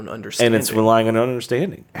on your own understanding. And it's relying on your own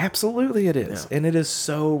understanding. Absolutely it is. Yeah. And it is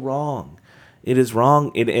so wrong. It is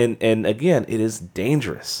wrong. And again, it is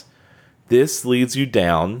dangerous. This leads you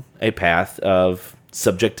down a path of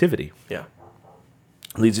subjectivity. Yeah.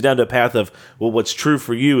 It leads you down to a path of, well, what's true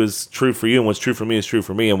for you is true for you, and what's true for me is true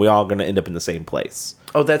for me, and we all going to end up in the same place.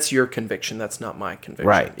 Oh, that's your conviction. That's not my conviction.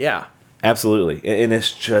 Right. Yeah. Absolutely. And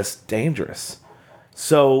it's just dangerous.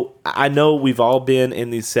 So I know we've all been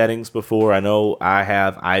in these settings before. I know I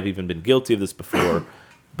have. I've even been guilty of this before.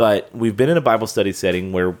 But we've been in a Bible study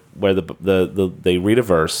setting where they read a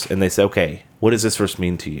verse and they say, okay, what does this verse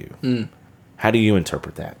mean to you? How do you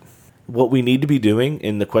interpret that? What we need to be doing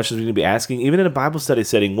and the questions we need to be asking, even in a Bible study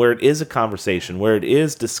setting where it is a conversation, where it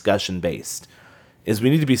is discussion-based, is we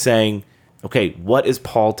need to be saying, okay, what is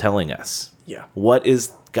Paul telling us? Yeah. What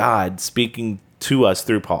is God speaking to us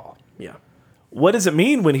through Paul? Yeah. What does it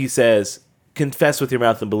mean when he says, confess with your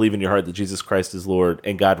mouth and believe in your heart that Jesus Christ is Lord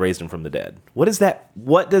and God raised him from the dead? What is that?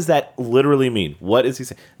 What does that literally mean? What is he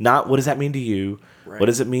saying? Not what does that mean to you? Right. What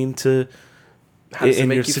does it mean to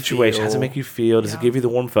in your situation? How does it make you feel? Does it give you the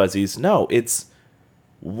warm fuzzies? No, it's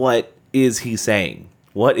what is he saying?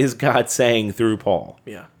 What is God saying through Paul?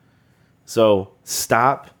 Yeah. So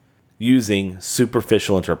stop using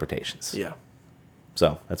superficial interpretations. Yeah.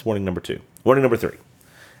 So that's warning number 2. Warning number 3.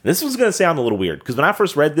 This was going to sound a little weird because when I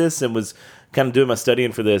first read this and was kind of doing my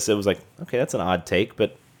studying for this, it was like, okay, that's an odd take,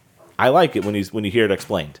 but I like it when you hear it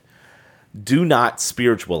explained. Do not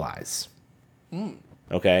spiritualize.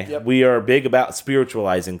 Okay? Yep. We are big about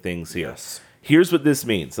spiritualizing things here. Yes. Here's what this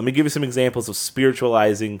means. Let me give you some examples of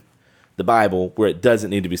spiritualizing the Bible where it doesn't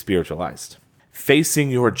need to be spiritualized. Facing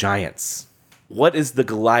your giants. What is the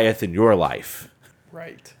Goliath in your life?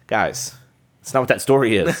 Right. Guys, that's not what that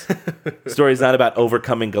story is. The story is not about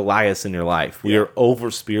overcoming Goliaths in your life. We are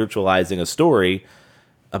over-spiritualizing a story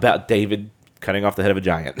about David cutting off the head of a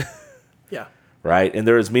giant. Yeah. Right? And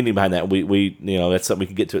there is meaning behind that. We that's something we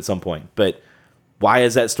can get to at some point. But why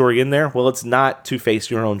is that story in there? Well, it's not to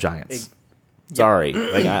face your own giants. Sorry.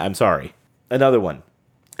 I'm sorry. Another one.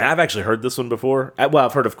 And I've actually heard this one before. Well,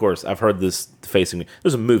 I've heard this facing.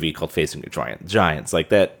 There's a movie called Facing Your Giants. Like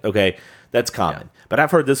that. Okay. That's common. Yeah. But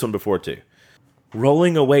I've heard this one before too.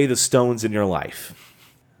 Rolling away the stones in your life.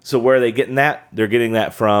 So where are they getting that? They're getting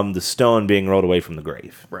that from the stone being rolled away from the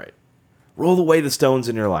grave. Right. Roll away the stones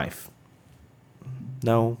in your life.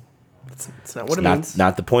 No. It's not what it means.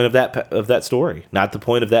 Not the point of that story. Not the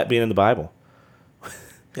point of that being in the Bible.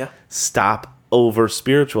 Yeah. Stop over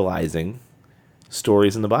spiritualizing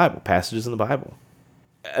stories in the Bible, passages in the Bible.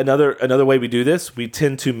 Another way we do this, we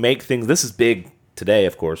tend to make things, this is big today,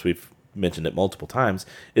 of course, we've mentioned it multiple times,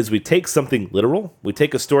 is we take something literal, we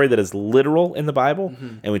take a story that is literal in the Bible,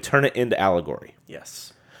 and we turn it into allegory.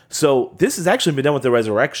 Yes. So this has actually been done with the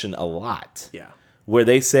resurrection a lot. Yeah. Where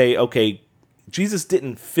they say, okay, Jesus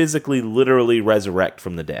didn't physically, literally resurrect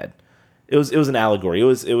from the dead. It was an allegory.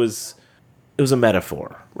 It was a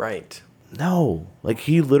metaphor. Right. No, like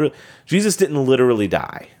Jesus didn't literally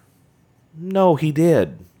die. No, he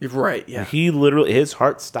did. You're right. Yeah. His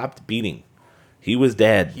heart stopped beating. He was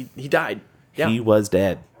dead. He died. Yeah. He was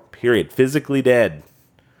dead. Period. Physically dead.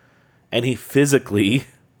 And he physically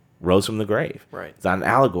rose from the grave. Right. It's not an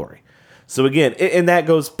allegory. So again, and that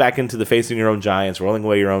goes back into the facing your own giants, rolling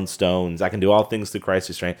away your own stones. I can do all things through Christ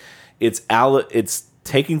who strengthens. It's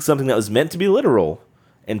taking something that was meant to be literal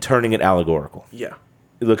and turning it allegorical. Yeah.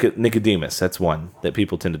 Look at Nicodemus. That's one that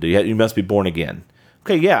people tend to do. You must be born again.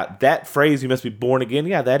 Okay, yeah, that phrase, you must be born again,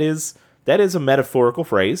 yeah, that is a metaphorical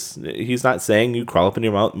phrase. He's not saying you crawl up in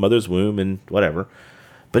your mother's womb and whatever,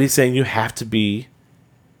 but he's saying you have to be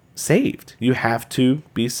saved. You have to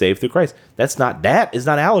be saved through Christ. That is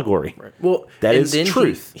not allegory. Right. Well, that and is then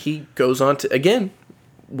truth. He goes on to, again,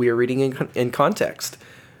 we are reading in context.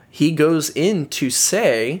 He goes in to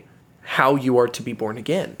say how you are to be born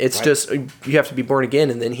again. It's right. Just, you have to be born again,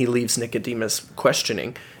 and then he leaves Nicodemus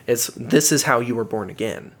questioning. This is how you were born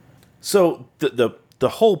again. So the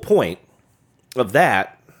whole point of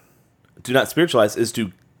that, do not spiritualize, is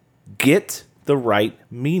to get the right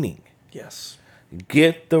meaning. Yes.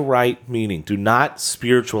 Get the right meaning. Do not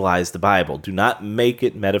spiritualize the Bible. Do not make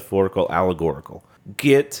it metaphorical, allegorical.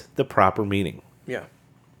 Get the proper meaning. Yeah.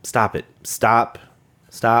 Stop it. Stop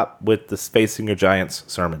with the Facing Your Giants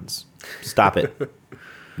sermons. Stop it.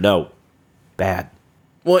 No. Bad.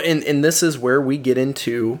 Well, and this is where we get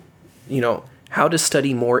into, how to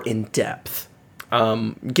study more in depth,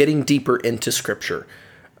 getting deeper into Scripture,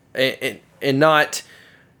 and not.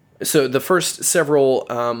 So the first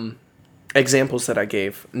several examples that I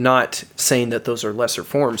gave, not saying that those are lesser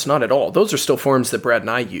forms, not at all. Those are still forms that Brad and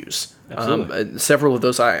I use. Several of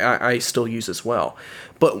those I still use as well.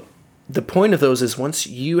 But the point of those is once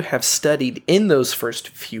you have studied in those first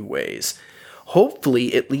few ways,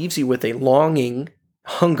 hopefully it leaves you with a longing,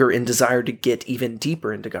 hunger, and desire to get even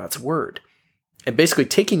deeper into God's Word. And basically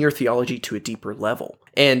taking your theology to a deeper level.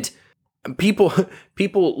 And people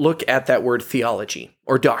look at that word theology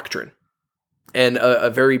or doctrine. And a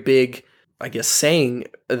very big, I guess, saying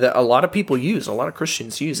that a lot of people use, a lot of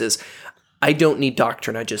Christians use is, I don't need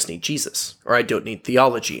doctrine, I just need Jesus. Or I don't need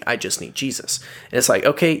theology, I just need Jesus. And it's like,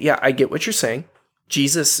 okay, yeah, I get what you're saying.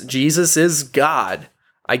 Jesus is God.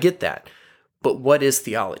 I get that. But what is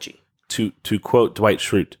theology? To quote Dwight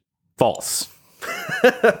Schrute, false.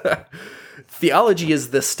 Theology is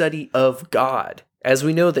the study of God. As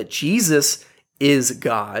we know that Jesus is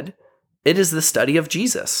God, it is the study of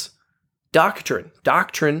Jesus.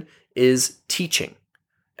 Doctrine is teaching.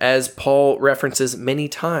 As Paul references many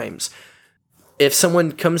times, if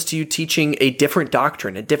someone comes to you teaching a different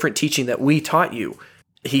doctrine, a different teaching that we taught you,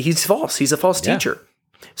 he's false. He's a false teacher.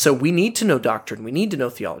 So we need to know doctrine. We need to know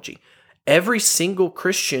theology. Every single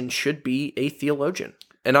Christian should be a theologian.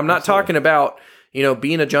 And I'm not talking about,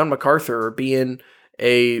 being a John MacArthur or being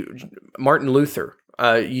a Martin Luther.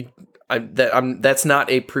 That's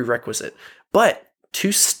not a prerequisite. But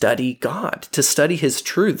to study God, to study His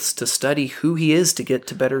truths, to study who He is, to get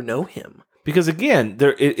to better know Him. Because again,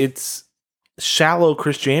 it's shallow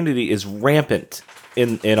Christianity is rampant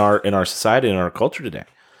in our society, in our culture today.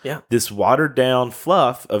 Yeah. This watered down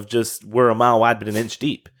fluff of just we're a mile wide but an inch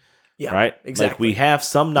deep. Yeah. Right? Exactly. Like we have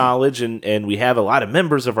some knowledge and we have a lot of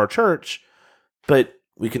members of our church, but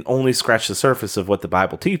we can only scratch the surface of what the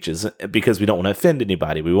Bible teaches because we don't want to offend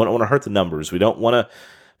anybody. We don't want to hurt the numbers. We don't want to.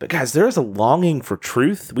 But guys, there is a longing for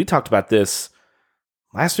truth. We talked about this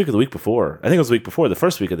last week or the week before. I think it was the week before, the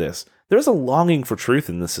first week of this. There's a longing for truth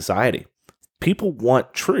in this society. People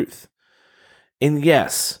want truth. And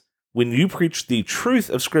yes, when you preach the truth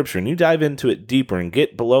of Scripture and you dive into it deeper and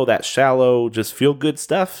get below that shallow, just feel good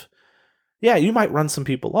stuff, yeah, you might run some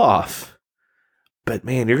people off. But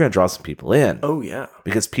man, you're going to draw some people in. Oh yeah,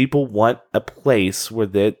 because people want a place where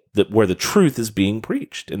where the truth is being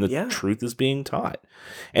preached and the truth is being taught,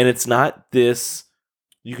 and it's not this.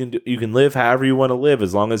 You can live however you want to live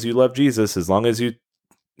as long as you love Jesus, as long as you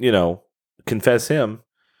confess Him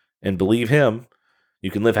and believe Him.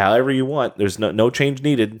 You can live however you want. There's no change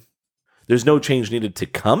needed. There's no change needed to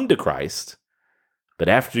come to Christ, but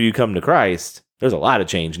after you come to Christ, there's a lot of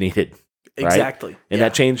change needed. Right? Exactly, and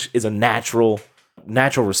that change is a natural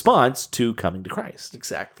natural response to coming to Christ.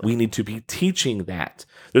 Exactly. We need to be teaching that.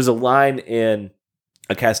 There's a line in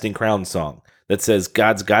a Casting Crowns song that says,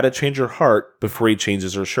 God's got to change her heart before he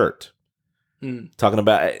changes her shirt. Talking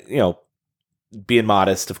about, being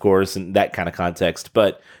modest, of course, and that kind of context.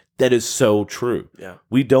 But that is so true. Yeah.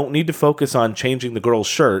 We don't need to focus on changing the girl's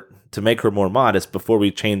shirt to make her more modest before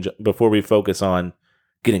we focus on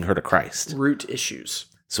getting her to Christ. Root issues.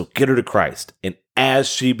 So get her to Christ. And once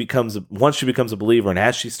she becomes a believer and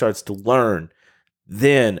as she starts to learn,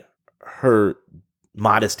 then her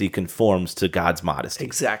modesty conforms to God's modesty.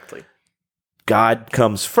 Exactly. God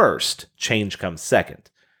comes first. Change comes second.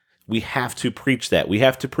 We have to preach that. We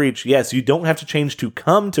have to preach, yes, you don't have to change to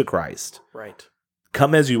come to Christ. Right.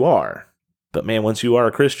 Come as you are. But man, once you are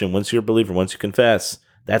a Christian, once you're a believer, once you confess,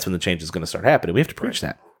 that's when the change is going to start happening. We have to preach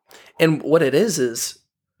that. And what it is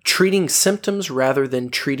treating symptoms rather than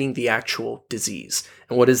treating the actual disease.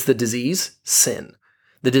 And what is the disease? Sin.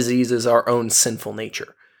 The disease is our own sinful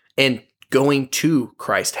nature. And going to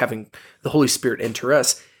Christ, having the Holy Spirit enter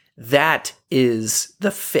us, that is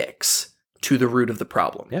the fix to the root of the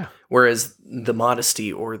problem. Yeah. Whereas the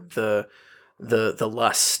modesty or the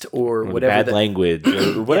lust or whatever, bad language,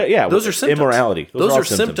 or whatever, those are symptoms. Immorality. Those are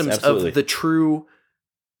symptoms of the true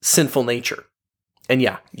sinful nature. And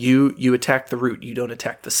you attack the root. You don't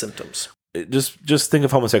attack the symptoms. Just think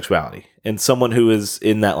of homosexuality and someone who is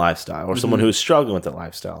in that lifestyle, or someone who is struggling with that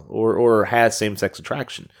lifestyle, or has same-sex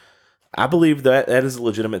attraction. I believe that is a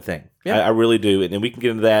legitimate thing. Yeah. I really do, and we can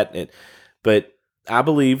get into that. But I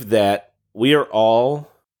believe that we are all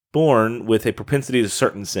born with a propensity to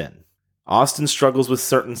certain sin. Austin struggles with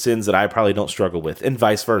certain sins that I probably don't struggle with, and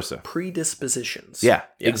vice versa. Predispositions. Yeah,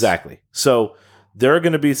 Yes. exactly. So there are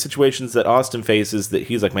going to be situations that Austin faces that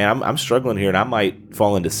he's like, man, I'm struggling here, and I might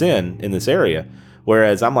fall into sin in this area.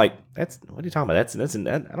 Whereas I'm like, what are you talking about?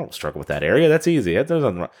 I don't struggle with that area. That's easy. There's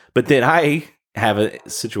nothing wrong. But then I have a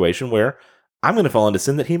situation where I'm going to fall into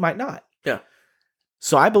sin that he might not. Yeah.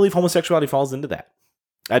 So I believe homosexuality falls into that.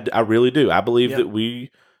 I really do. I believe that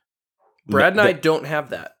Brad and I don't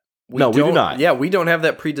have that. We do not. Yeah, we don't have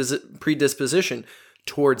that predisposition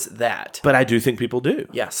towards that. But I do think people do.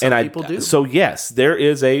 Yes, some people do. So yes, there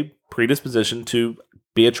is a predisposition to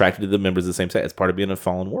be attracted to the members of the same sex. It's part of being in a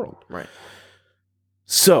fallen world. Right.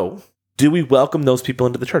 So do we welcome those people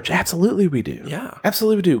into the church? Absolutely we do. Yeah.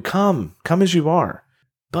 Absolutely we do. Come as you are.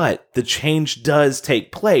 But the change does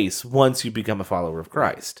take place once you become a follower of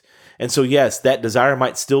Christ. And so yes, that desire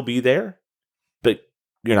might still be there, but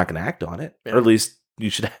you're not going to act on it. Yeah. Or at least you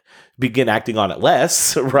should begin acting on it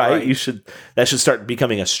less, right? That should start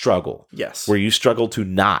becoming a struggle. Yes. Where you struggle to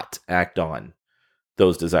not act on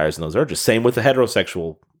those desires and those urges. Same with the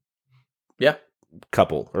heterosexual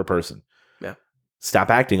couple or person. Yeah. Stop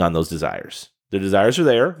acting on those desires. The desires are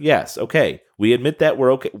there. Yes. Okay. We admit that.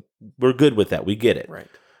 We're okay. We're good with that. We get it. Right.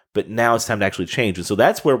 But now it's time to actually change. And so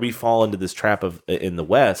that's where we fall into this trap in the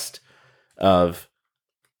West of,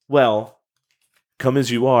 well, come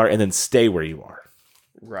as you are and then stay where you are.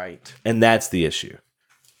 Right. And that's the issue.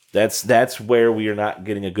 That's where we are not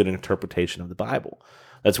getting a good interpretation of the Bible.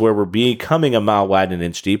 That's where we're becoming a mile wide and an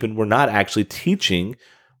inch deep, and we're not actually teaching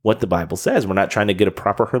what the Bible says. We're not trying to get a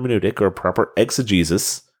proper hermeneutic or a proper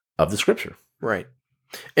exegesis of the Scripture. Right.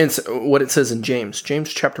 And so what it says in James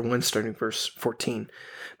chapter 1, starting verse 14.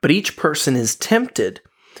 But each person is tempted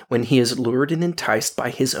when he is lured and enticed by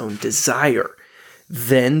his own desire.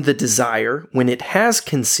 Then the desire, when it has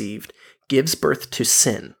conceived, gives birth to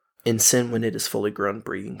sin, and sin, when it is fully grown,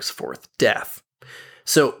 brings forth death.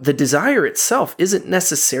 So the desire itself isn't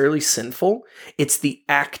necessarily sinful. It's the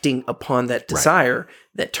acting upon that desire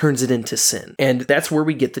that turns it into sin. And that's where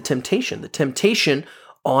we get the temptation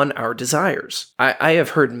on our desires. I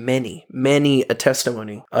have heard many a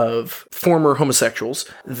testimony of former homosexuals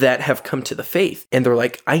that have come to the faith, and they're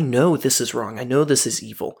like, I know this is wrong. I know this is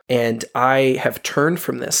evil, and I have turned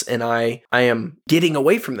from this, and I am getting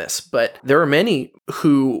away from this. But there are many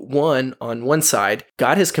who, on one side,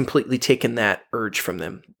 God has completely taken that urge from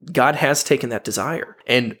them. God has taken that desire.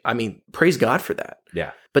 And I mean, praise God for that.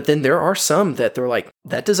 Yeah. But then there are some that they're like,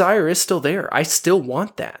 that desire is still there. I still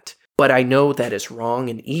want that. But I know that is wrong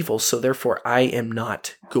and evil, so therefore I am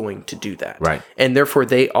not going to do that. Right. And therefore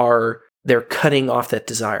they're cutting off that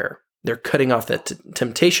desire. They're cutting off that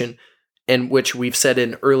temptation, and which we've said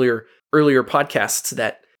in earlier podcasts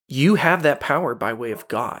that you have that power by way of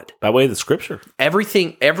God. By way of the Scripture.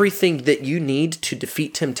 Everything that you need to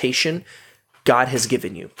defeat temptation, God has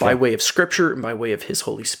given you by way of Scripture and by way of His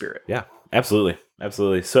Holy Spirit. Yeah, absolutely.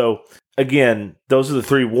 So again, those are the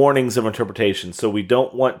three warnings of interpretation. So we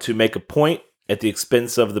don't want to make a point at the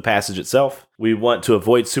expense of the passage itself. We want to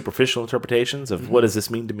avoid superficial interpretations of what does this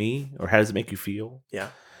mean to me, or how does it make you feel? Yeah.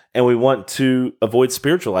 And we want to avoid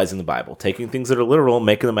spiritualizing the Bible, taking things that are literal,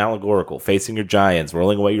 making them allegorical, facing your giants,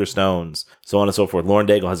 rolling away your stones, so on and so forth. Lauren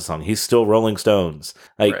Daigle has a song, he's still rolling stones.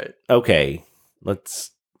 Like, Right. okay,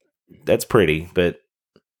 that's pretty, but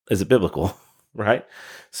is it biblical? Right?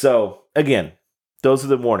 So, again, those are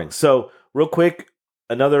the warnings. So, real quick,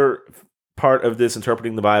 another part of this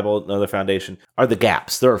interpreting the Bible, another foundation, are the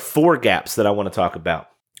gaps. There are 4 gaps that I want to talk about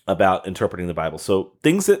interpreting the Bible. So,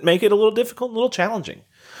 things that make it a little difficult, a little challenging.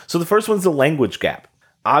 So the first one's the language gap.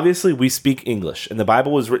 Obviously, we speak English, and the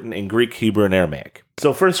Bible was written in Greek, Hebrew, and Aramaic.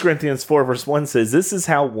 So 1 Corinthians 4, verse 1 says, "This is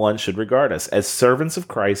how one should regard us, as servants of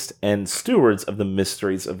Christ and stewards of the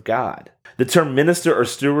mysteries of God." The term minister or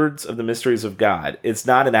stewards of the mysteries of God is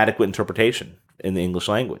not an adequate interpretation in the English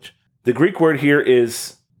language. The Greek word here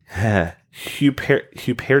is hupertes.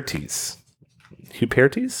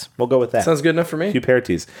 Hupertes? We'll go with that. Sounds good enough for me.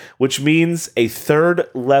 Hupertes, which means a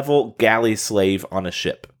third-level galley slave on a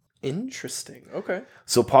ship. Interesting. Okay.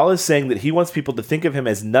 So Paul is saying that he wants people to think of him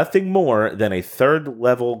as nothing more than a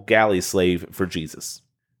third-level galley slave for Jesus.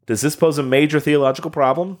 Does this pose a major theological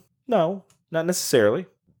problem? No, not necessarily.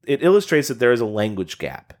 It illustrates that there is a language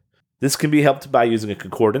gap. This can be helped by using a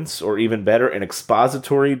concordance, or even better, an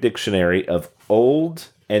expository dictionary of Old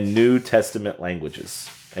and New Testament languages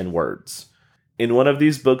and words. In one of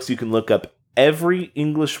these books, you can look up every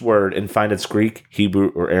English word and find its Greek,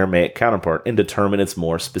 Hebrew, or Aramaic counterpart and determine its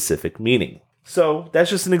more specific meaning. So that's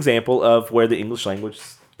just an example of where the English language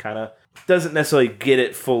kind of doesn't necessarily get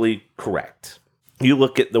it fully correct. You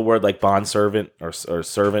look at the word like bondservant or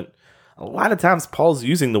servant, a lot of times Paul's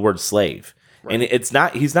using the word slave. Right.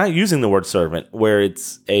 And he's not using the word servant where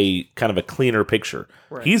it's a kind of a cleaner picture.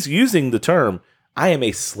 Right. He's using the term, I am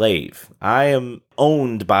a slave. I am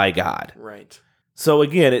owned by God. Right. So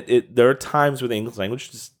again, there are times where the English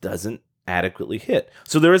language just doesn't adequately hit.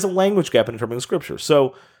 So there is a language gap in interpreting Scripture.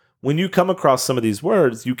 So when you come across some of these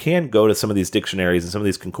words, you can go to some of these dictionaries and some of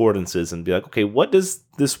these concordances and be like, okay, what does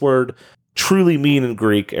this word truly mean in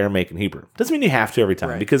Greek, Aramaic, and Hebrew? Doesn't mean you have to every time.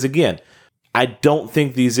 Right. Because again, I don't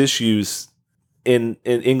think these issues in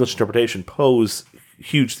English interpretation pose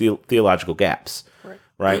huge theological gaps.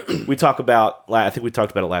 Right? We talk about, I think we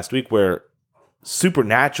talked about it last week, where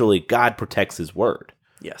supernaturally God protects his word.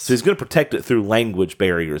 Yes. So he's going to protect it through language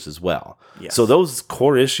barriers as well. Yes. So those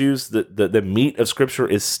core issues, the meat of Scripture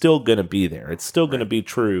is still going to be there. It's still going to be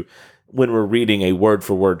true when we're reading a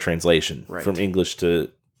word-for-word translation from English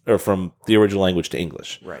from the original language to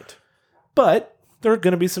English. Right. But there are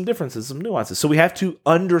going to be some differences, some nuances. So we have to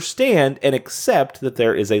understand and accept that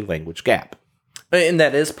there is a language gap. And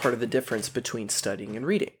that is part of the difference between studying and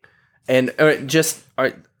reading. And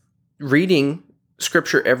reading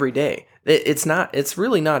Scripture every day, it's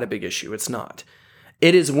really not a big issue. It's not.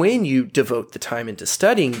 It is when you devote the time into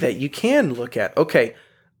studying that you can look at, okay,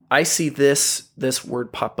 I see this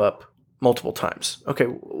word pop up multiple times. Okay,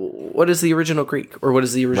 what is the original Greek, or what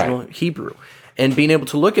is the original Hebrew? And being able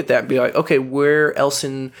to look at that and be like, okay, where else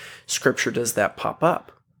in Scripture does that pop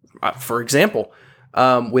up? For example,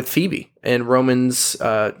 with Phoebe in Romans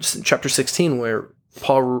chapter 16, where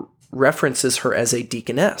Paul references her as a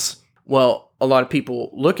deaconess. Well, a lot of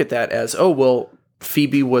people look at that as, oh, well,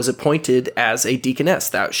 Phoebe was appointed as a deaconess.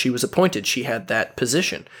 That she was appointed. She had that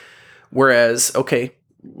position. Whereas, okay,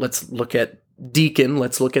 let's look at deacon.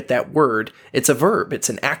 Let's look at that word. It's a verb. It's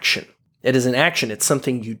an action. It is an action. It's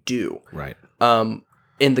something you do. Right.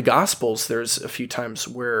 In the Gospels, there's a few times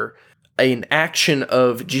where an action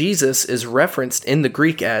of Jesus is referenced in the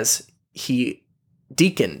Greek as he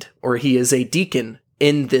deaconed, or he is a deacon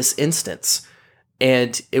in this instance.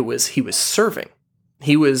 And he was serving.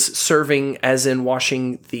 He was serving as in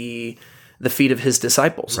washing the feet of his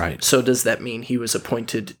disciples. Right. So does that mean he was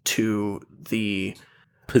appointed to the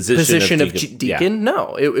position of deacon? Yeah.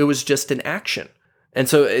 No, it was just an action. And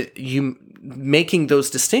so you making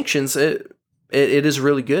those distinctions, it is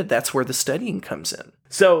really good. That's where the studying comes in.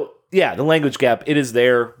 So, yeah, the language gap, it is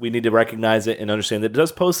there. We need to recognize it and understand that it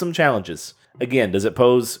does pose some challenges. Again, does it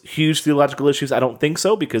pose huge theological issues? I don't think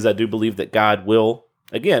so, because I do believe that God will,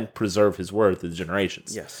 again, preserve his word through the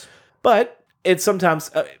generations. Yes. But it's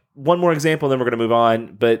sometimes, one more example, then we're going to move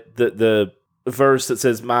on, but the verse that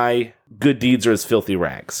says, my good deeds are as filthy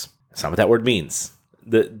rags. That's not what that word means.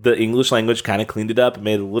 The English language kind of cleaned it up and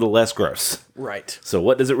made it a little less gross. Right. So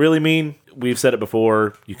what does it really mean? We've said it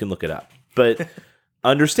before. You can look it up. But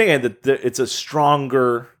understand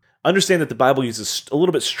that understand that the Bible uses a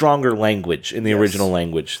little bit stronger language in the original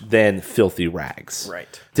language than filthy rags.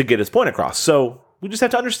 Right. To get its point across. So we just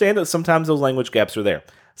have to understand that sometimes those language gaps are there.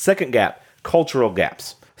 Second gap, cultural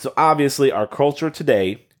gaps. So obviously our culture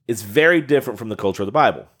today is very different from the culture of the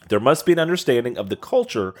Bible. There must be an understanding of the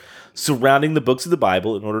culture surrounding the books of the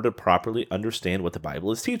Bible in order to properly understand what the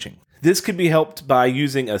Bible is teaching. This could be helped by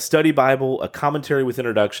using a study Bible, a commentary with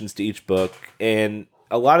introductions to each book, and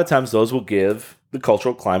a lot of times those will give the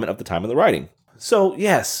cultural climate of the time of the writing. So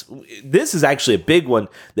yes, this is actually a big one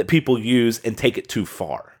that people use and take it too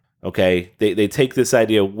far. Okay, they take this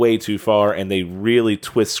idea way too far and they really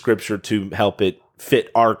twist scripture to help it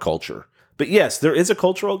fit our culture. But yes, there is a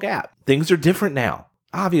cultural gap. Things are different now,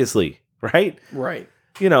 obviously, right? Right.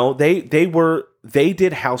 You know, they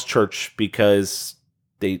did house church because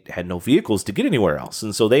they had no vehicles to get anywhere else.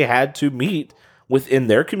 And so they had to meet within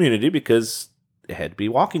their community because it had to be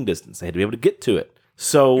walking distance. They had to be able to get to it.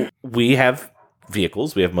 So we have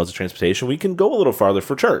vehicles, we have modes of transportation. We can go a little farther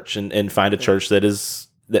for church and find a church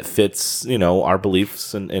that fits, you know, our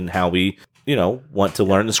beliefs and how we, you know, want to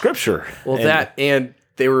learn the scripture. Well, and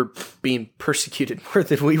they were being persecuted more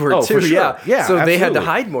than we were too. For sure. Yeah, so they had to absolutely.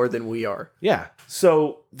 hide more than we are. Yeah.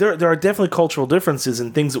 So there are definitely cultural differences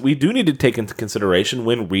and things that we do need to take into consideration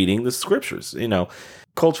when reading the scriptures. You know,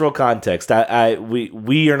 cultural context.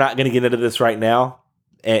 We are not going to get into this right now,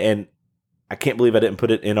 and I can't believe I didn't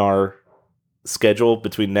put it in our schedule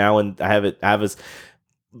between now and I have us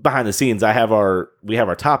behind the scenes. We have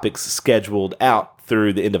our topics scheduled out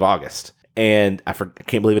through the end of August. And I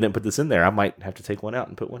can't believe I didn't put this in there. I might have to take one out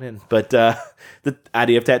and put one in. But the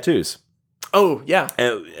idea of tattoos. Oh, yeah.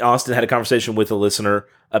 Austin had a conversation with a listener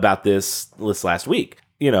about this last week.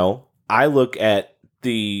 You know, I look at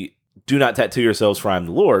the do not tattoo yourselves for I am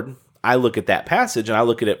the Lord. I look at that passage and I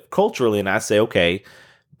look at it culturally and I say, okay,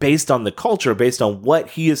 based on the culture, based on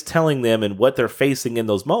what he is telling them and what they're facing in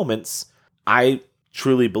those moments, I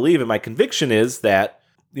truly believe, and my conviction is that,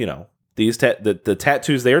 you know, these the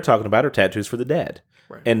tattoos they are talking about are tattoos for the dead.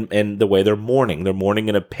 Right. And the way they're mourning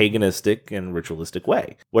in a paganistic and ritualistic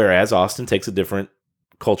way. Whereas Austin takes a different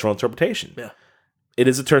cultural interpretation. Yeah. It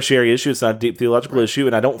is a tertiary issue. It's not a deep theological issue.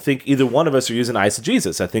 And I don't think either one of us are using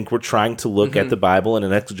eisegesis. I think we're trying to look at the Bible in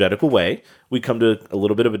an exegetical way. We come to a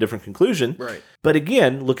little bit of a different conclusion. Right. But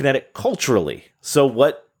again, looking at it culturally. So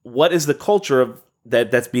what is the culture of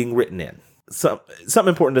that's being written in? Something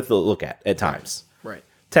important to look at times. Right.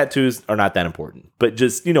 Tattoos are not that important, but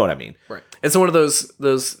just, you know what I mean. Right. It's one of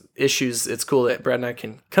those issues. It's cool that Brad and I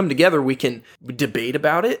can come together. We can debate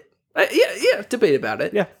about it. Debate about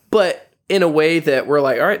it. Yeah. But in a way that we're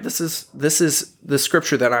like, all right, this is the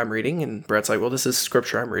scripture that I'm reading. And Brad's like, well, this is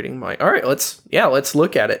scripture I'm reading. I'm like, all right, let's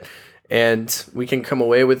look at it. And we can come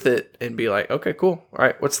away with it and be like, okay, cool. All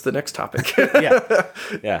right, what's the next topic?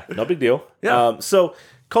 Yeah, no big deal. Yeah. So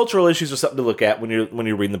cultural issues are something to look at when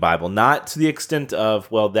you're reading the Bible. Not to the extent of,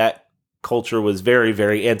 well, that culture was very,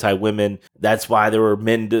 very anti-women. That's why there were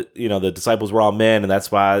men. The disciples were all men, and that's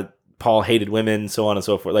why Paul hated women, so on and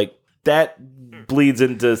so forth. Like that bleeds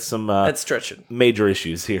into some that's stretching major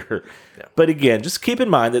issues here. Yeah. But again, just keep in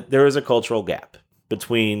mind that there is a cultural gap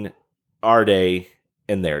between our day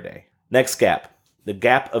and their day. Next gap, the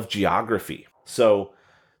gap of geography. So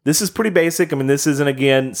this is pretty basic. I mean, this isn't,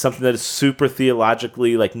 again, something that is super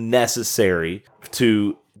theologically necessary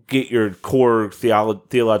to get your core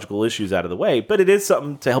theological issues out of the way, but it is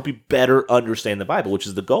something to help you better understand the Bible, which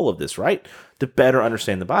is the goal of this, right? To better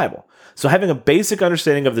understand the Bible. So having a basic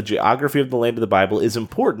understanding of the geography of the land of the Bible is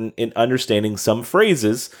important in understanding some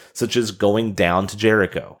phrases, such as going down to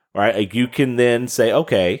Jericho, right? Like you can then say,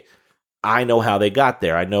 okay, I know how they got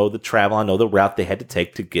there. I know the travel. I know the route they had to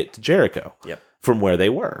take to get to Jericho from where they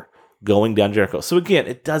were, going down Jericho. So again,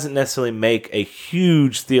 it doesn't necessarily make a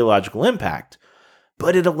huge theological impact,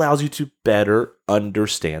 but it allows you to better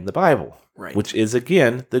understand the Bible, right? Which is,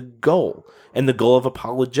 again, the goal. And the goal of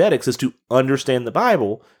apologetics is to understand the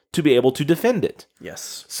Bible to be able to defend it.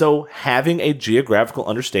 Yes. So having a geographical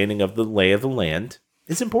understanding of the lay of the land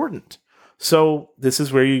is important. So this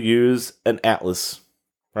is where you use an atlas,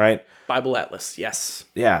 right? Bible atlas, yes.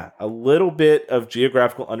 Yeah, a little bit of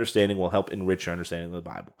geographical understanding will help enrich your understanding of the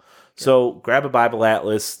Bible. So grab a Bible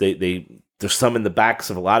atlas. There's some in the backs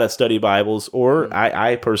of a lot of study Bibles, or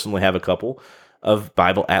I personally have a couple of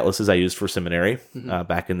Bible atlases I used for seminary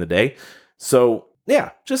back in the day. So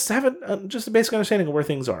yeah, just have just a basic understanding of where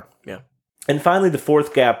things are. Yeah. And finally, the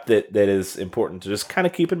fourth gap that is important to just kind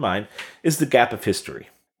of keep in mind is the gap of history.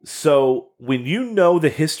 So when you know the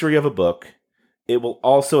history of a book, it will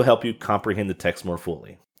also help you comprehend the text more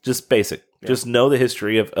fully. Just basic. Yeah. Just know the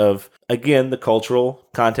history of, again, the cultural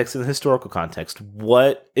context and the historical context.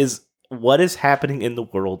 What is happening in the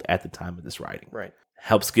world at the time of this writing? Right.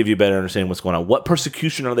 Helps give you a better understanding of what's going on. What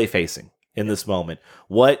persecution are they facing? in this moment?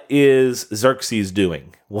 What is Xerxes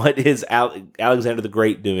doing? What is Alexander the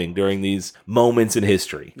Great doing during these moments in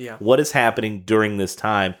history? Yeah. What is happening during this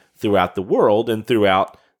time throughout the world and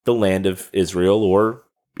throughout the land of Israel, or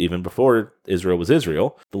even before Israel was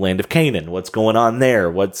Israel, the land of Canaan? What's going on there?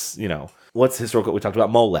 What's historical? We talked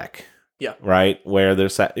about Molech. Yeah. Right? Where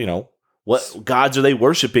there's, what gods are they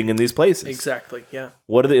worshiping in these places? Exactly. Yeah.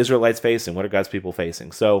 What are the Israelites facing? What are God's people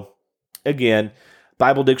facing? So, again,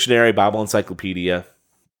 Bible Dictionary, Bible Encyclopedia,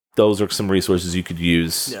 those are some resources you could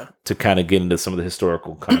use to kind of get into some of the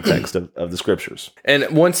historical context of the scriptures. And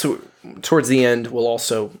once towards the end, we'll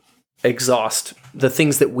also exhaust the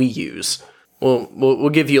things that we use. We'll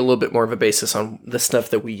give you a little bit more of a basis on the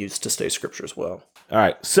stuff that we use to study scripture as well. All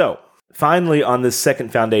right. So, finally, on this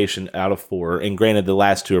second foundation out of 4, and granted, the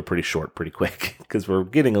last 2 are pretty short, pretty quick, because we're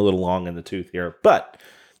getting a little long in the tooth here, but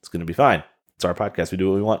it's going to be fine. It's our podcast. We do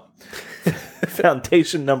what we want.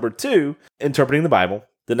 Foundation number 2, interpreting the Bible.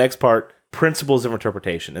 The next part, principles of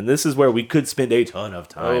interpretation. And this is where we could spend a ton of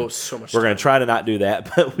time. Oh, so much We're going to try to not do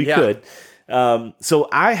that, but we could. So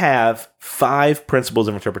I have 5 principles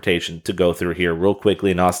of interpretation to go through here real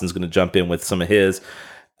quickly, and Austin's going to jump in with some of his.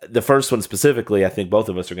 The first one specifically, I think both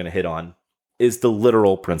of us are going to hit on, is the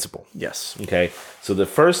literal principle. Yes. Okay. So the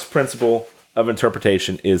first principle of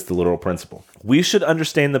interpretation is the literal principle. We should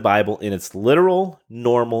understand the Bible in its literal,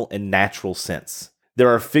 normal, and natural sense. There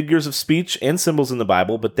are figures of speech and symbols in the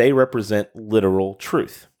Bible, but they represent literal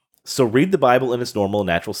truth. So read the Bible in its normal and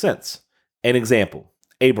natural sense. An example,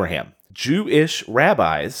 Abraham. Jewish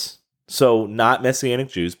rabbis, so not Messianic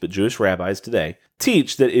Jews, but Jewish rabbis today,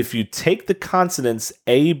 teach that if you take the consonants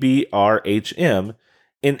A, B, R, H, M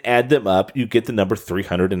and add them up, you get the number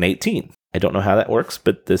 318. I don't know how that works,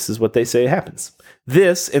 but this is what they say happens.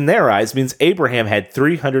 This, in their eyes, means Abraham had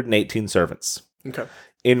 318 servants. Okay.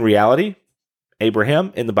 In reality,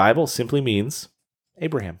 Abraham in the Bible simply means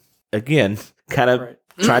Abraham. Again, kind of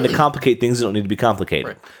trying to complicate things that don't need to be complicated.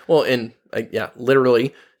 Right. Well, and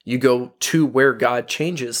literally, you go to where God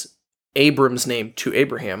changes Abram's name to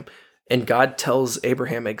Abraham, and God tells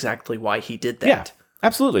Abraham exactly why he did that. Yeah,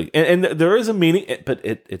 absolutely. And there is a meaning, but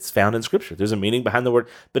it's found in Scripture. There's a meaning behind the word.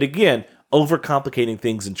 But again, overcomplicating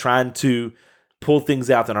things and trying to pull things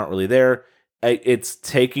out that aren't really there, it's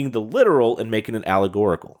taking the literal and making it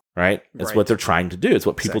allegorical, right? That's what they're trying to do. It's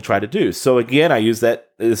what people try to do. So again, I use that.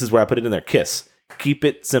 This is where I put it in there. KISS. Keep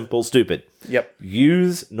it simple, stupid. Yep.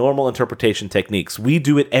 Use normal interpretation techniques. We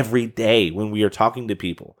do it every day when we are talking to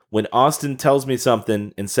people. When Austin tells me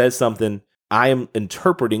something and says something, I am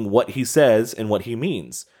interpreting what he says and what he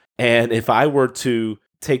means. And if I were to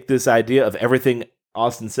take this idea of everything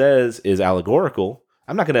Austin says is allegorical,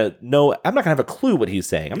 I'm not going to have a clue what he's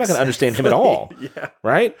saying. I'm not going to understand him at all. Yeah.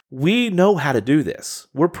 Right? We know how to do this.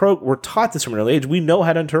 We're taught this from an early age. We know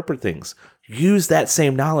how to interpret things. Use that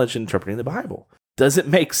same knowledge in interpreting the Bible. Does it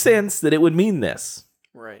make sense that it would mean this?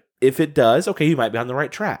 Right. If it does, okay, you might be on the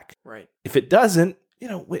right track. Right. If it doesn't,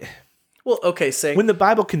 say when the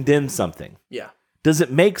Bible condemns something, does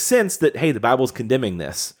it make sense that, hey, the Bible's condemning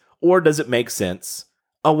this? Or does it make sense,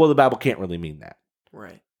 oh, well, the Bible can't really mean that?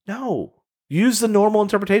 Right. No. Use the normal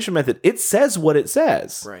interpretation method. It says what it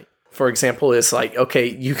says. Right. For example, it's like, okay,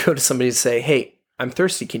 you go to somebody and say, hey, I'm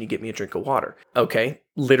thirsty. Can you get me a drink of water? Okay.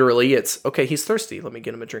 Literally, it's, okay, he's thirsty. Let me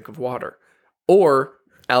get him a drink of water. Or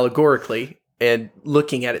allegorically, and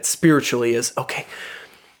looking at it spiritually is, okay,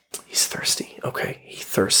 he's thirsty. Okay. He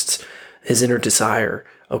thirsts, his inner desire.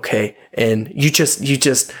 Okay. And you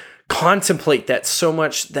just contemplate that so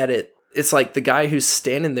much that it's like the guy who's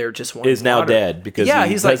standing there just wanting is now water. Dead because he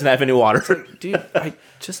he's doesn't have any water. Like, dude, I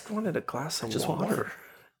just wanted a glass of water.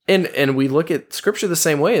 And we look at scripture the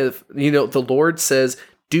same way. Of, the Lord says,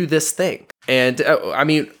 do this thing. And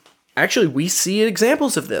actually, we see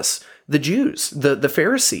examples of this. The Jews, the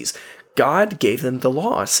Pharisees, God gave them the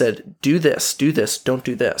law, said, do this, don't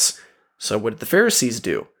do this. So what did the Pharisees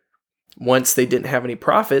do? Once they didn't have any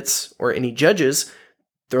prophets or any judges,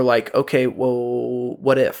 they're like, okay, well,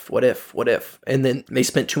 what if? And then they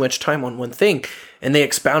spent too much time on one thing, and they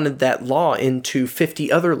expounded that law into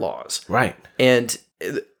 50 other laws. Right. And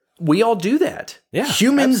we all do that. Yeah,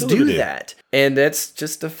 humans do that. And that's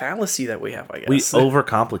just a fallacy that we have, I guess. We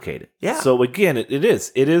overcomplicate it. Yeah. So again, it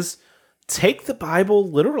is take the Bible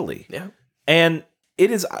literally. Yeah. And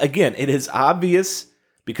it is obvious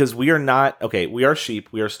because we are not, okay, we are sheep,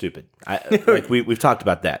 we are stupid. We've talked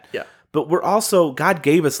about that. Yeah. But we're also, God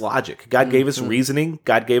gave us logic. God gave us reasoning.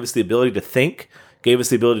 God gave us the ability to think, gave us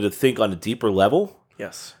the ability to think on a deeper level.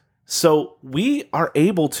 Yes. So we are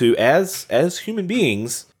able to, as human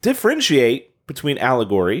beings, differentiate between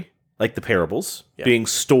allegory, like the parables, being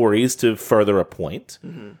stories to further a point,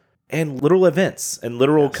 and literal events and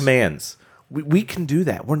literal commands. We can do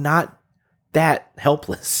that. We're not that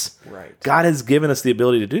helpless. Right. God has given us the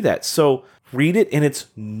ability to do that. So read it in its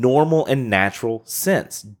normal and natural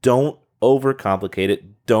sense. Don't overcomplicate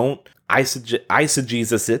it. Don't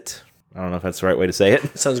eisegesis it. I don't know if that's the right way to say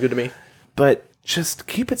it. Sounds good to me. But just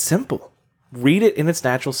keep it simple. Read it in its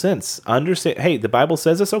natural sense. Understand, hey, the Bible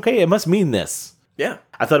says this. Okay, it must mean this. Yeah.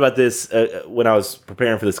 I thought about this when I was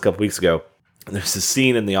preparing for this a couple weeks ago. There's a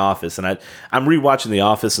scene in The Office, and I'm rewatching The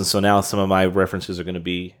Office, and so now some of my references are going to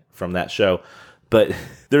be from that show. But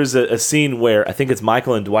there's a scene where I think it's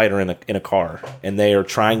Michael and Dwight are in a car, and they are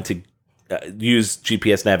trying to use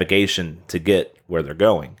GPS navigation to get where they're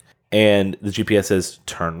going. And the GPS says,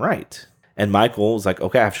 turn right. And Michael was like,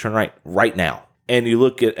 okay, I have to turn right now. And you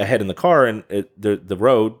look ahead in the car, and the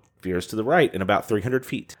road veers to the right in about 300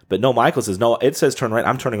 feet. But no, Michael says, no, it says turn right.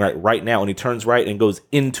 I'm turning right now. And he turns right and goes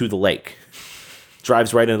into the lake.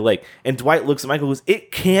 Drives right into the lake. And Dwight looks at Michael and goes,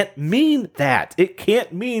 it can't mean that. It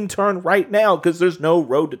can't mean turn right now because there's no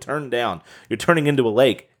road to turn down. You're turning into a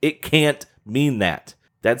lake. It can't mean that.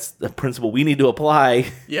 That's the principle we need to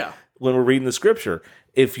apply when we're reading the scripture.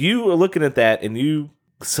 If you are looking at that and you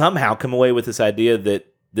somehow come away with this idea that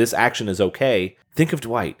this action is okay, think of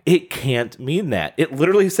Dwight. It can't mean that. It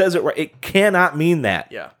literally says it right. It cannot mean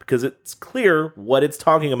that. Yeah. Because it's clear what it's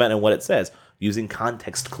talking about and what it says. Using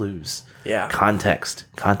context clues. Yeah. Context.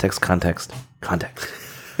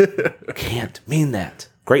 Can't mean that.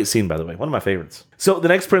 Great scene, by the way. One of my favorites. So the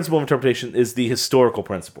next principle of interpretation is the historical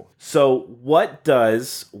principle. So what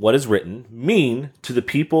does what is written mean to the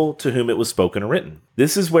people to whom it was spoken or written?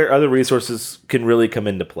 This is where other resources can really come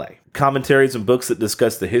into play. Commentaries and books that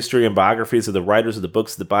discuss the history and biographies of the writers of the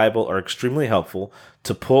books of the Bible are extremely helpful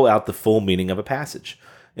to pull out the full meaning of a passage.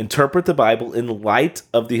 Interpret the Bible in light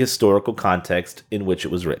of the historical context in which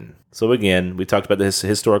it was written. So again, we talked about this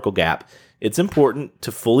historical gap. It's important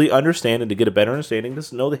to fully understand and to get a better understanding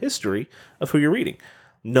to know the history of who you're reading.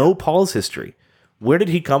 Know Paul's history. Where did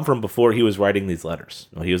he come from before he was writing these letters?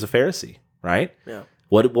 Well, he was a Pharisee, right? Yeah.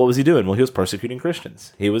 What was he doing? Well, he was persecuting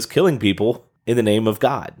Christians. He was killing people in the name of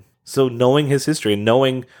God. So knowing his history and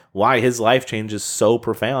knowing why his life change is so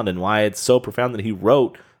profound and why it's so profound that he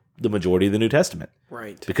wrote the majority of the New Testament.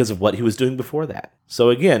 Right. Because of what he was doing before that. So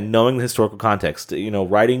again, knowing the historical context,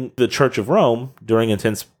 writing the Church of Rome during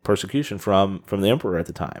intense persecution from the emperor at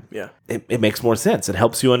the time. Yeah. It makes more sense. It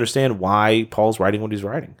helps you understand why Paul's writing what he's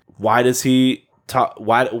writing. Why does he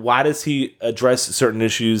why does he address certain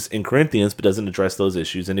issues in Corinthians but doesn't address those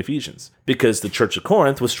issues in Ephesians? Because the Church of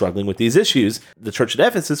Corinth was struggling with these issues. The Church at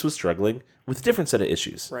Ephesus was struggling with a different set of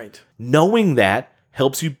issues. Right. Knowing that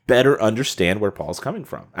helps you better understand where Paul's coming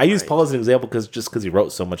from. I use Paul as an example because he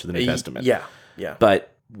wrote so much of the New Testament. Yeah.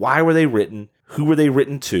 But why were they written? Who were they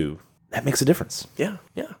written to? That makes a difference. Yeah.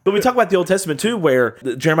 But we talk about the Old Testament too, where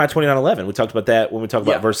Jeremiah 29:11. We talked about that when we talked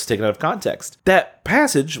about verses taken out of context. That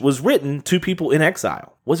passage was written to people in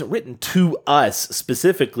exile. It wasn't written to us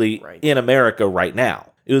specifically in America right now.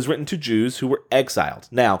 It was written to Jews who were exiled.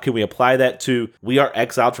 Now, can we apply that to we are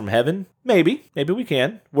exiled from heaven? Maybe we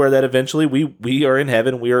can. Where that eventually we are in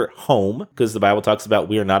heaven, we are home, because the Bible talks about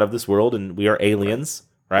we are not of this world and we are aliens,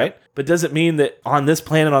 right? But does it mean that on this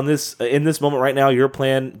planet, in this moment right now,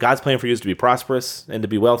 God's plan for you is to be prosperous and to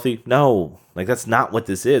be wealthy? No. That's not what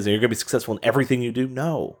this is. And you're going to be successful in everything you do?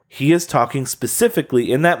 No. He is talking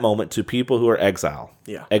specifically in that moment to people who are exiled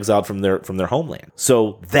from their homeland.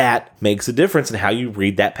 So that makes a difference in how you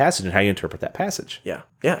read that passage and how you interpret that passage. Yeah,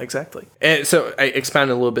 exactly. And so I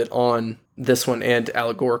expanded a little bit on this one and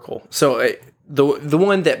allegorical. So the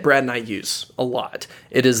one that Brad and I use a lot,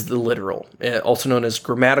 it is the literal, also known as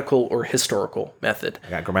grammatical or historical method. I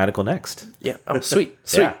got grammatical next. Yeah. Oh, sweet.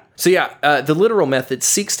 Yeah. So the literal method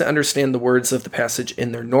seeks to understand the words of the passage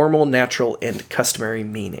in their normal, natural, and customary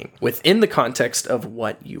meaning within the context of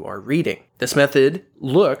what you are reading. This method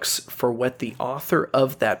looks for what the author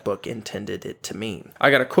of that book intended it to mean.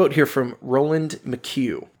 I got a quote here from Roland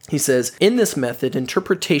McHugh. He says, "In this method,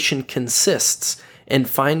 interpretation consists in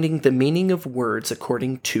finding the meaning of words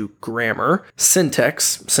according to grammar,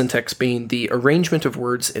 syntax being the arrangement of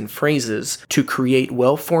words and phrases to create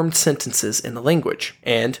well-formed sentences in the language,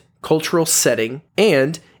 and cultural setting,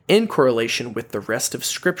 and in correlation with the rest of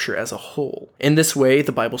Scripture as a whole. In this way,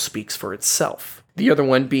 the Bible speaks for itself." The other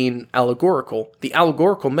one being allegorical. The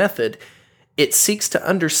allegorical method, it seeks to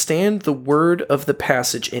understand the word of the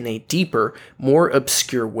passage in a deeper, more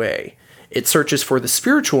obscure way. It searches for the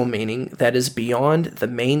spiritual meaning that is beyond the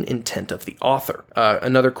main intent of the author.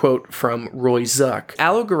 Another quote from Roy Zuck.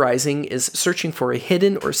 Allegorizing is searching for a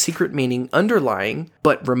hidden or secret meaning underlying,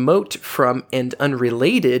 but remote from and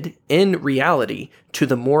unrelated in reality to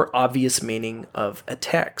the more obvious meaning of a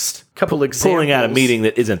text. Couple examples. Pulling out a meaning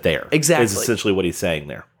that isn't there. Exactly. Is essentially what he's saying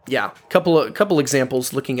there. Yeah, couple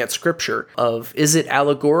examples looking at scripture of, is it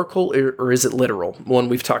allegorical or is it literal? One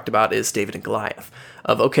we've talked about is David and Goliath.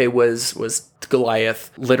 Of, okay, was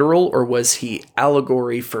Goliath literal, or was he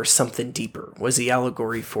allegory for something deeper? Was he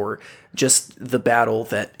allegory for just the battle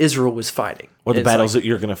that Israel was fighting? Or the battles that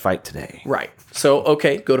you're going to fight today. Right. So,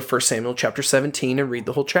 okay, go to 1 Samuel chapter 17 and read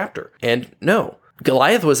the whole chapter. And no,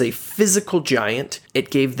 Goliath was a physical giant. It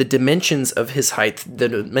gave the dimensions of his height, the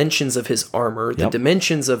dimensions of his armor, the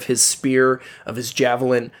dimensions of his spear, of his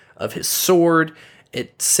javelin, of his sword.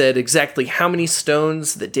 It said exactly how many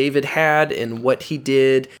stones that David had and what he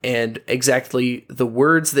did, and exactly the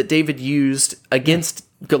words that David used against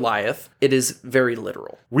Goliath. It is very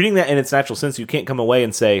literal. Reading that in its natural sense, you can't come away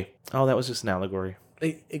and say, oh, that was just an allegory.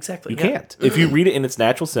 Exactly. You can't. If you read it in its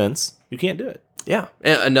natural sense, you can't do it. Yeah.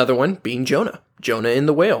 And another one being Jonah. Jonah in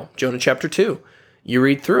the whale. Jonah chapter 2. You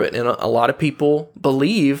read through it, and a lot of people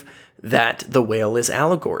believe that the whale is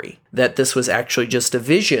allegory, that this was actually just a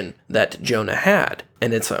vision that Jonah had.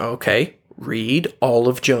 And it's okay, read all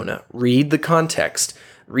of Jonah. Read the context.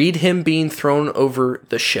 Read him being thrown over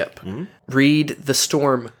the ship. Mm-hmm. Read the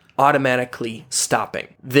storm automatically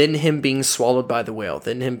stopping. Then him being swallowed by the whale.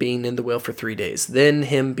 Then him being in the whale for 3 days. Then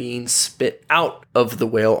him being spit out of the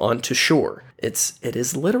whale onto shore. It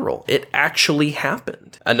is literal. It actually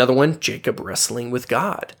happened. Another one, Jacob wrestling with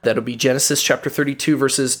God. That'll be Genesis chapter 32,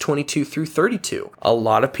 verses 22 through 32. A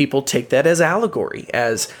lot of people take that as allegory,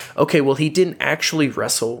 as, okay, well, he didn't actually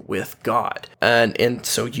wrestle with God. And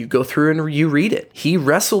so you go through and you read it. He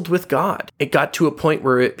wrestled with God. It got to a point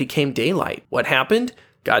where it became daylight. What happened?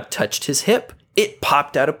 God touched his hip. It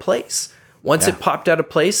popped out of place. Once it popped out of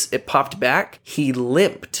place, it popped back. He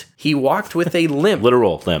limped. He walked with a limp.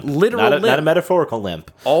 Literal limp. Not a metaphorical limp.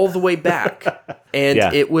 All the way back. And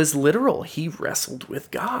it was literal. He wrestled with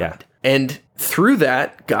God. Yeah. And through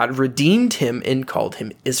that, God redeemed him and called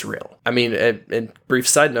him Israel. I mean, and brief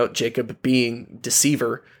side note, Jacob being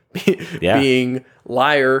deceiver, being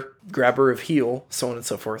liar, grabber of heel, so on and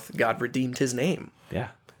so forth, God redeemed his name. Yeah.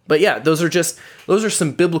 But yeah, those are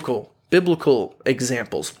some biblical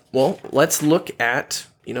examples. Well, let's look at,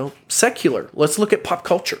 secular. Let's look at pop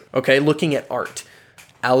culture. Okay, looking at art,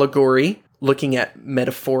 allegory, looking at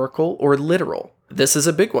metaphorical or literal. This is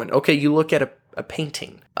a big one. Okay, you look at a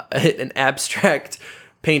painting, an abstract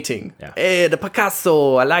painting. Yeah. Hey, the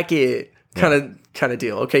Picasso, I like it. Kind of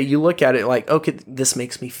deal. Okay, you look at it like, okay, this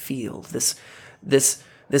makes me feel this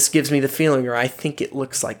gives me the feeling, or I think it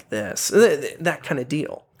looks like this. That kind of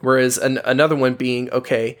deal. Whereas another one being,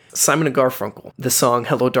 okay, Simon & Garfunkel, the song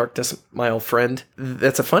Hello Darkness, My Old Friend.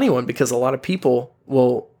 That's a funny one because a lot of people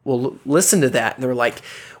will listen to that and they're like,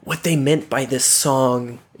 what they meant by this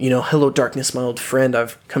song, Hello Darkness, My Old Friend,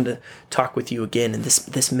 I've come to talk with you again, and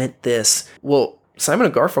this meant this. Well,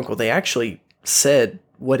 Simon & Garfunkel, they actually said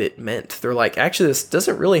what it meant. They're like, actually, this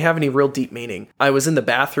doesn't really have any real deep meaning. I was in the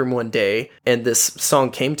bathroom one day and this song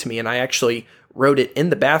came to me, and I actually wrote it in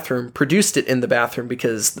the bathroom, produced it in the bathroom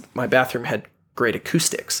because my bathroom had great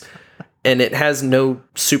acoustics, and it has no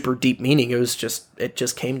super deep meaning. It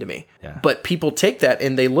just came to me. Yeah. But people take that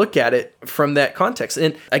and they look at it from that context.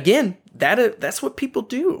 And again, that's what people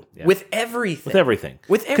do with everything.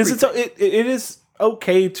 Because it is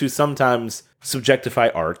okay to sometimes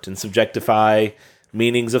subjectify art and subjectify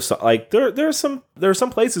meanings of like there are some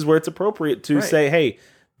places where it's appropriate to say, hey,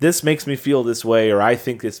 this makes me feel this way, or I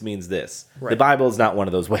think this means this. Right. The Bible is not one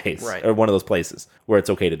of those ways, or one of those places where it's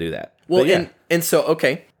okay to do that. Well, and so,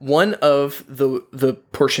 okay, one of the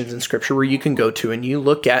portions in Scripture where you can go to and you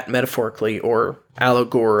look at metaphorically or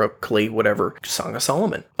allegorically, whatever, Song of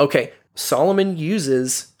Solomon. Okay, Solomon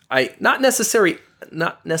uses, not necessarily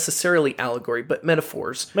allegory, but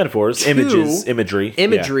metaphors,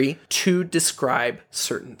 imagery to describe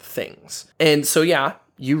certain things. And so,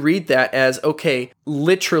 you read that as, okay,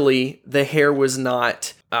 literally the hair was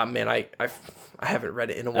not, I haven't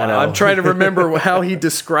read it in a while. I'm trying to remember how he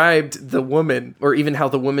described the woman, or even how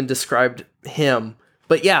the woman described him.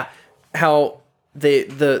 But how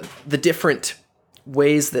the different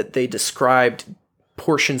ways that they described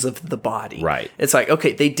portions of the body. Right. It's like,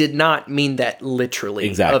 okay, they did not mean that literally.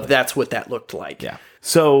 Exactly. That's what that looked like. Yeah.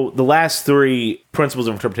 So the last three principles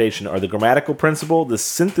of interpretation are the grammatical principle, the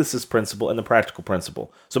synthesis principle, and the practical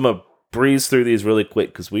principle. So I'm going to breeze through these really quick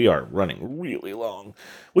because we are running really long,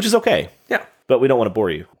 which is okay. Yeah. But we don't want to bore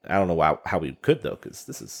you. I don't know how we could, though, because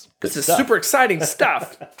this is good This is stuff. super exciting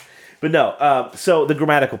stuff. But no, so the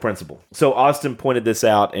grammatical principle. So Austin pointed this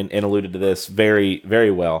out and alluded to this very, very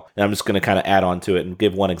well. And I'm just going to kind of add on to it and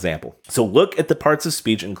give one example. So look at the parts of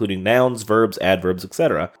speech, including nouns, verbs, adverbs,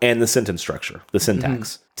 etc., and the sentence structure, the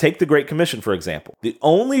syntax. Take the Great Commission, for example. The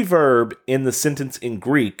only verb in the sentence in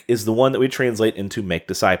Greek is the one that we translate into make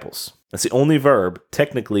disciples. That's the only verb,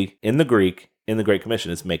 technically, in the Greek, in the Great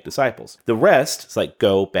Commission is make disciples. The rest, it's like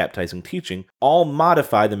go, baptizing, teaching, all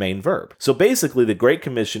modify the main verb. So basically, the Great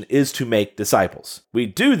Commission is to make disciples. We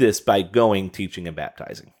do this by going, teaching, and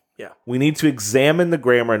baptizing. Yeah. We need to examine the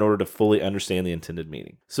grammar in order to fully understand the intended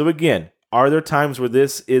meaning. So again, are there times where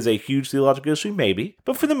this is a huge theological issue? Maybe.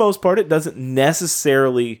 But for the most part, it doesn't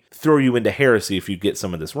necessarily throw you into heresy if you get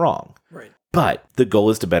some of this wrong. Right. But the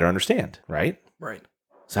goal is to better understand, right? Right.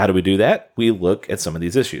 So how do we do that? We look at some of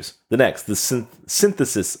these issues. The next, the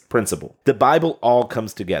synthesis principle. The Bible all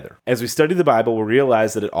comes together. As we study the Bible, we'll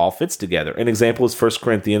realize that it all fits together. An example is 1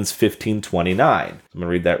 Corinthians 15:29. I'm going to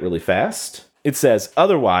read that really fast. It says,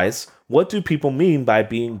 otherwise, what do people mean by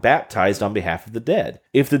being baptized on behalf of the dead?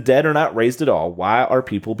 If the dead are not raised at all, why are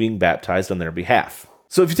people being baptized on their behalf?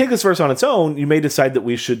 So if you take this verse on its own, you may decide that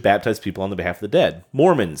we should baptize people on the behalf of the dead.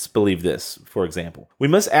 Mormons believe this, for example. We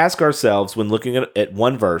must ask ourselves, when looking at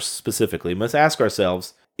one verse specifically, must ask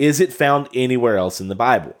ourselves, is it found anywhere else in the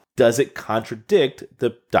Bible? Does it contradict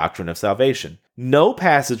the doctrine of salvation? No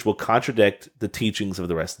passage will contradict the teachings of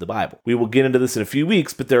the rest of the Bible. We will get into this in a few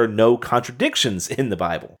weeks, but there are no contradictions in the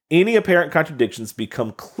Bible. Any apparent contradictions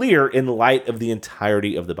become clear in light of the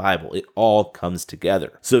entirety of the Bible. It all comes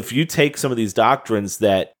together. So if you take some of these doctrines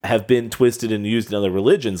that have been twisted and used in other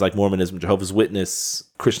religions, like Mormonism, Jehovah's Witness,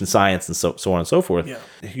 Christian Science, and so on and so forth,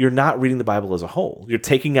 you're not reading the Bible as a whole. You're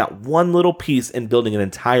taking out one little piece and building an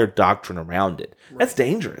entire doctrine around it. Right. That's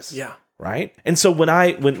dangerous. Yeah. Right? And so when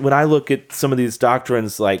I look at some of these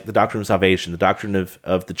doctrines, like the doctrine of salvation, the doctrine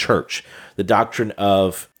of the church, the doctrine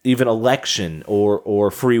of even election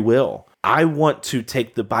or free will, I want to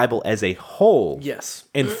take the Bible as a whole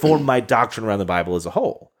and form my doctrine around the Bible as a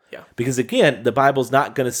whole. Yeah. Because again, the Bible's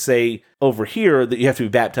not going to say over here that you have to be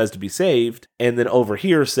baptized to be saved, and then over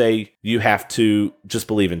here say you have to just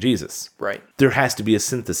believe in Jesus. Right. There has to be a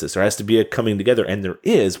synthesis. There has to be a coming together, and there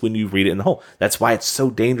is when you read it in the whole. That's why it's so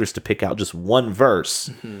dangerous to pick out just one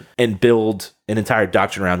verse and build an entire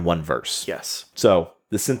doctrine around one verse. Yes. So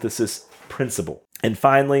the synthesis principle. And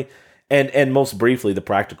finally, and most briefly, the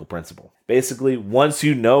practical principle. Basically, once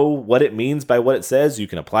you know what it means by what it says, you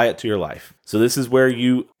can apply it to your life. So this is where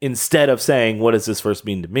you, instead of saying, what does this verse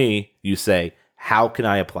mean to me? You say, how can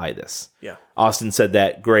I apply this? Yeah. Austin said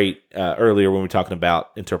that great earlier when we were talking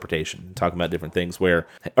about interpretation, talking about different things or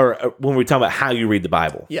when we were talking about how you read the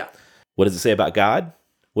Bible. Yeah. What does it say about God?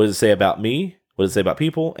 What does it say about me? What does it say about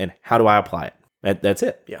people? And how do I apply it? That's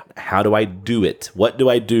it. Yeah. How do I do it? What do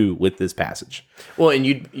I do with this passage? Well, and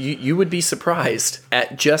you would be surprised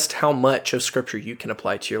at just how much of Scripture you can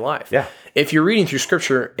apply to your life. Yeah. If you're reading through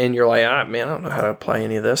Scripture and you're like, man, I don't know how to apply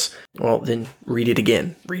any of this. Well, then read it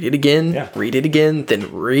again. Read it again. Yeah. Read it again.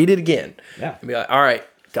 Then read it again. Yeah. And be like, all right,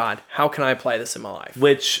 God, how can I apply this in my life?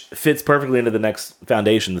 Which fits perfectly into the next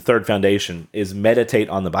foundation. The third foundation is meditate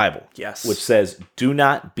on the Bible. Yes. Which says, do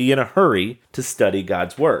not be in a hurry to study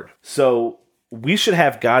God's word. So we should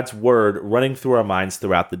have God's word running through our minds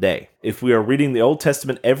throughout the day. If we are reading the Old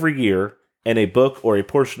Testament every year and a book or a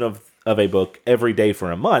portion of a book every day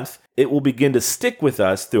for a month, it will begin to stick with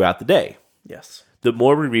us throughout the day. Yes. The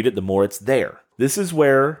more we read it, the more it's there. This is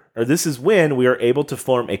when we are able to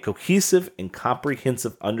form a cohesive and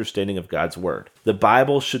comprehensive understanding of God's word. The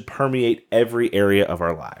Bible should permeate every area of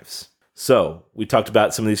our lives. So we talked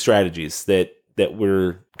about some of these strategies that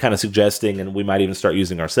we're kind of suggesting, and we might even start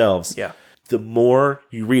using ourselves. Yeah. The more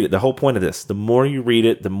you read it, the whole point of this, the more you read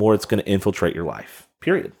it, the more it's going to infiltrate your life.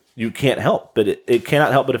 Period. You can't help, but it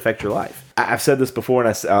cannot help but affect your life. I've said this before, and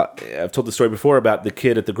I've told the story before about the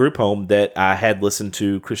kid at the group home that I had listened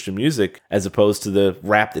to Christian music as opposed to the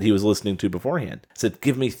rap that he was listening to beforehand. I said,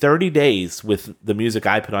 give me 30 days with the music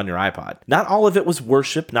I put on your iPod. Not all of it was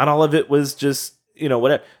worship. Not all of it was just,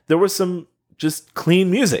 whatever. There was some just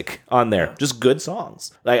clean music on there, just good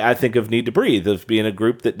songs. Like I think of Need to Breathe of being a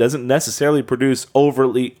group that doesn't necessarily produce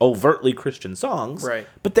overtly Christian songs, right?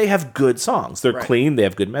 But they have good songs. They're clean. They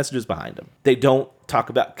have good messages behind them. They don't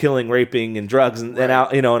talk about killing, raping, and drugs and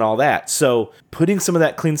all that. So putting some of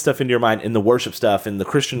that clean stuff into your mind in the worship stuff and the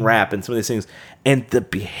Christian rap and some of these things, and the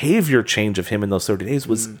behavior change of him in those 30 days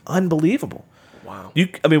was unbelievable. Wow. We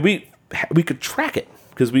could track it.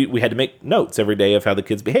 because we had to make notes every day of how the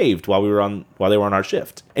kids behaved while they were on our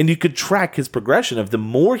shift. And you could track his progression of the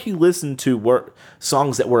more he listened to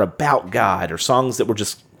songs that were about God or songs that were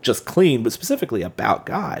just clean, but specifically about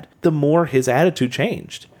God, the more his attitude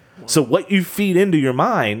changed. Wow. So what you feed into your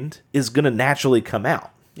mind is going to naturally come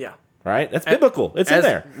out. Yeah. Right? That's biblical. It's in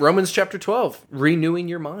there. Romans chapter 12, renewing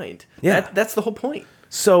your mind. Yeah. That's the whole point.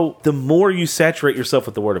 So the more you saturate yourself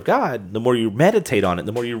with the Word of God, the more you meditate on it,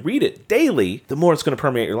 the more you read it daily, the more it's going to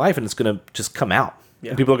permeate your life and it's going to just come out. Yeah.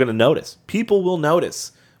 And people are going to notice. People will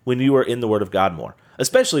notice when you are in the Word of God more.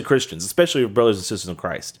 Especially Christians, especially brothers and sisters in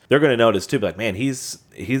Christ. They're going to notice too, like, man, he's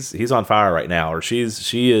on fire right now, or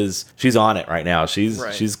she's on it right now.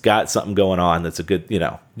 She's got something going on that's a good,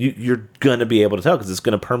 you're going to be able to tell because it's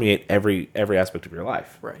going to permeate every aspect of your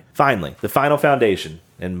life. Right. Finally, the final foundation,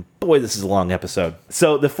 and boy, this is a long episode.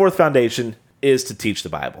 So the fourth foundation is to teach the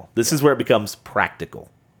Bible. This is where it becomes practical,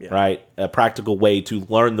 right? A practical way to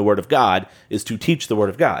learn the Word of God is to teach the Word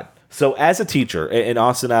of God. So as a teacher, and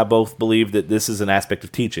Austin and I both believe that this is an aspect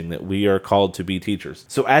of teaching, that we are called to be teachers.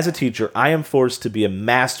 So as a teacher, I am forced to be a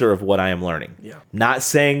master of what I am learning. Yeah. Not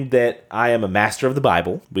saying that I am a master of the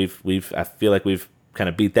Bible. I feel like we've kind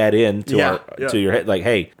of beat that into to your head. Like,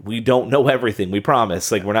 hey, we don't know everything, we promise.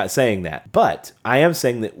 Like, we're not saying that. But I am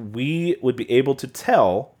saying that we would be able to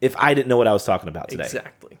tell if I didn't know what I was talking about today.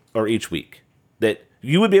 Exactly. Or each week. That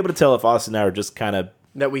you would be able to tell if Austin and I are just kind of...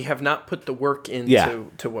 That we have not put the work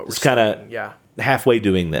into to what we're kind of halfway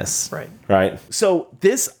doing this. Right. So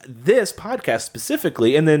this podcast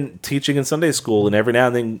specifically, and then teaching in Sunday school, and every now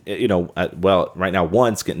and then, right now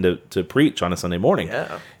once getting to preach on a Sunday morning,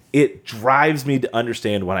 it drives me to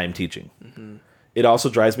understand what I'm teaching. Mm-hmm. It also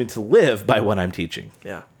drives me to live by what I'm teaching.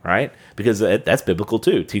 Yeah. Right? Because that's biblical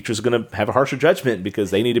too. Teachers are going to have a harsher judgment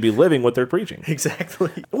because they need to be living what they're preaching.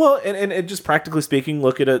 Exactly. Well, and just practically speaking,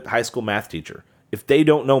 look at a high school math teacher. If they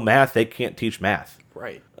don't know math, they can't teach math.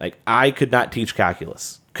 Right. Like, I could not teach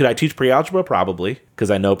calculus. Could I teach pre-algebra? Probably,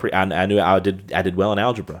 because I knew I did well in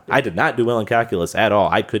algebra. Yeah. I did not do well in calculus at all.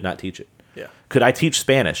 I could not teach it. Yeah. Could I teach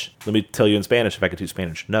Spanish? Let me tell you in Spanish if I could teach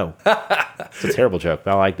Spanish. No. It's a terrible joke,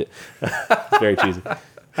 but I liked it. It's very cheesy.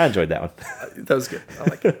 I enjoyed that one. That was good. I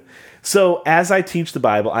like it. So as I teach the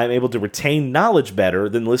Bible, I'm able to retain knowledge better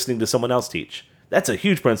than listening to someone else teach. That's a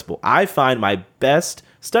huge principle. I find my best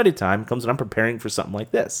study time comes when I'm preparing for something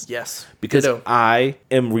like this. Yes. Because I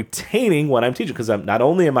am retaining what I'm teaching, because not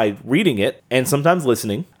only am I reading it and sometimes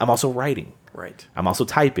listening, I'm also writing. Right. I'm also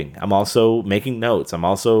typing. I'm also making notes. I'm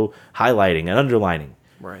also highlighting and underlining.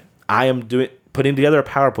 Right. I am putting together a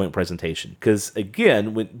PowerPoint presentation because,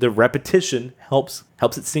 again, when the repetition helps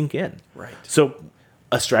it sink in. Right. So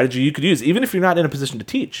a strategy you could use, even if you're not in a position to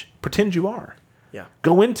teach, pretend you are. Yeah.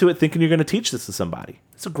 Go into it thinking you're going to teach this to somebody.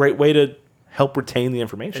 It's a great way to help retain the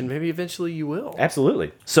information. And maybe eventually you will.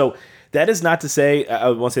 Absolutely. So that is not to say, I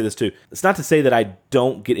want to say this too, it's not to say that I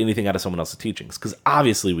don't get anything out of someone else's teachings, because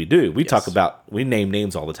obviously we do. We talk about, we name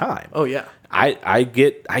names all the time. Oh, yeah. I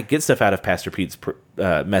get stuff out of Pastor Pete's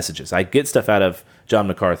messages. I get stuff out of John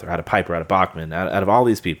MacArthur, out of Piper, out of Bachman, out of all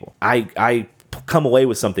these people. I come away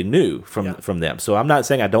with something new from them. So I'm not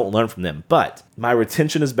saying I don't learn from them, but my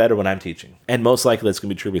retention is better when I'm teaching. And most likely that's going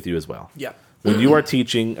to be true with you as well. Yeah. When you are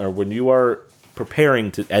teaching, or when you are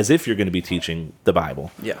preparing to, as if you're going to be teaching the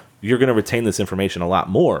Bible, you're going to retain this information a lot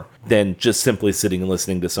more than just simply sitting and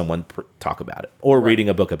listening to someone talk about it or reading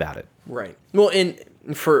a book about it. Right. Well, and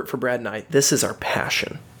for Brad and I, this is our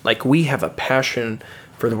passion. Like, we have a passion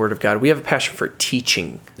for the Word of God. We have a passion for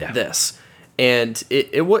teaching this. And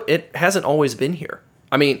it hasn't always been here.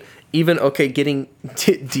 I mean, even, getting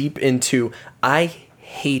deep into, I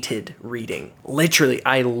hated reading. Literally,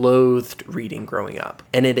 I loathed reading growing up.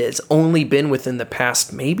 And it has only been within the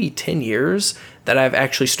past maybe 10 years that I've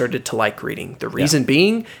actually started to like reading. The reason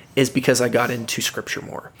being is because I got into scripture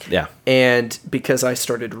more. Yeah. And because I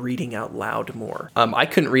started reading out loud more. I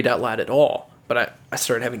couldn't read out loud at all. But I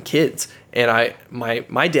started having kids, and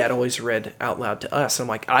my dad always read out loud to us. I'm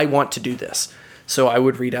like, I want to do this. So I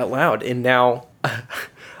would read out loud, and now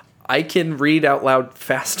I can read out loud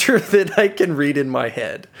faster than I can read in my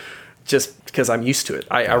head, just because I'm used to it.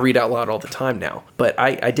 I read out loud all the time now. But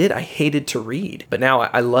I hated to read, but now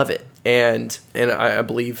I love it. And I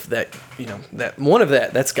believe that, that one of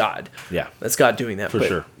that's God. Yeah. That's God doing that. For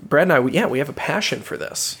sure. Brad and I, we have a passion for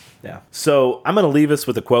this. Yeah. So I'm going to leave us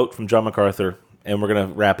with a quote from John MacArthur, and we're going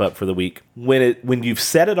to wrap up for the week. When you've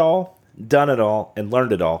said it all, done it all, and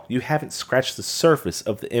learned it all, you haven't scratched the surface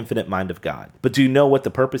of the infinite mind of God. But do you know what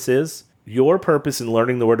the purpose is? Your purpose in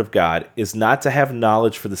learning the Word of God is not to have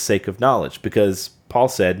knowledge for the sake of knowledge, because Paul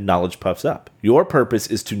said, knowledge puffs up. Your purpose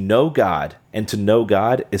is to know God, and to know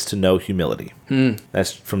God is to know humility.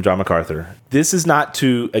 That's from John MacArthur. This is not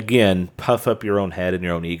to, again, puff up your own head and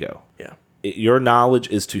your own ego. Yeah. Your knowledge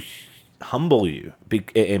is to humble you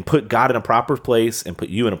and put God in a proper place and put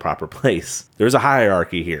you in a proper place. There's a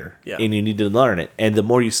hierarchy here, and you need to learn it. And the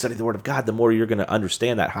more you study the Word of God, the more you're going to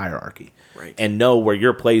understand that hierarchy and know where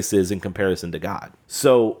your place is in comparison to God.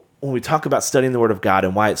 So when we talk about studying the Word of God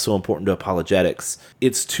and why it's so important to apologetics,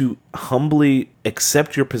 it's to humbly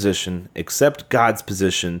accept your position, accept God's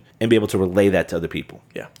position, and be able to relay that to other people.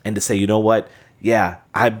 Yeah. And to say, you know what? Yeah,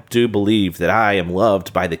 I do believe that I am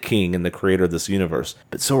loved by the King and the creator of this universe,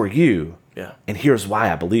 but so are you. Yeah. And here's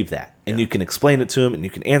why I believe that. And you can explain it to them, and you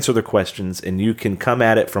can answer their questions, and you can come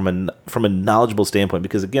at it from a knowledgeable standpoint.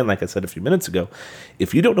 Because again, like I said a few minutes ago,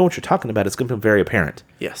 if you don't know what you're talking about, it's going to become very apparent.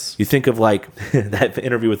 Yes. You think of like that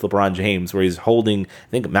interview with LeBron James where he's holding, I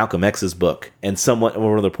think, Malcolm X's book, and one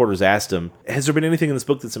of the reporters asked him, has there been anything in this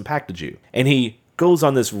book that's impacted you? And he goes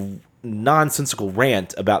on this nonsensical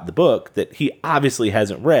rant about the book that he obviously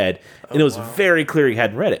hasn't read, and it was very clear he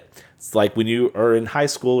hadn't read it. It's like when you are in high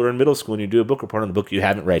school or in middle school and you do a book report on a book you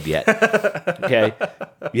haven't read yet. Okay?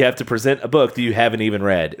 You have to present a book that you haven't even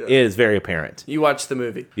read. It is very apparent. You watch the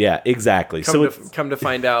movie. Yeah, exactly. Come to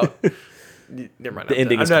find out. Never mind. The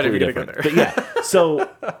ending is completely different. But yeah, so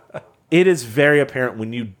it is very apparent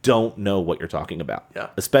when you don't know what you're talking about,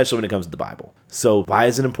 especially when it comes to the Bible. So why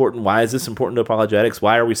is it important? Why is this important to apologetics?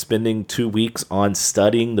 Why are we spending 2 weeks on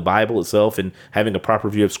studying the Bible itself and having a proper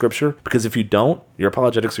view of Scripture? Because if you don't, your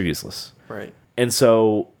apologetics are useless. Right. And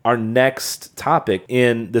so our next topic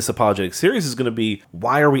in this apologetic series is going to be,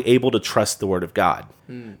 why are we able to trust the Word of God?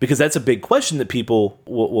 Because that's a big question that people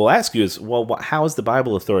will ask you is, well, how is the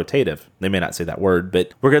Bible authoritative? They may not say that word,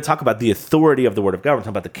 but we're going to talk about the authority of the Word of God. We're talking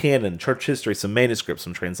about the canon, church history, some manuscripts,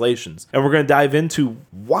 some translations. And we're going to dive into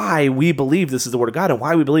why we believe this is the Word of God and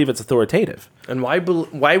why we believe it's authoritative. And why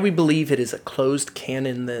we believe it is a closed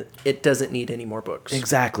canon, that it doesn't need any more books.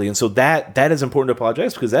 Exactly. And so that is important to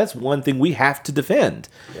apologetics, because that's one thing we have to defend.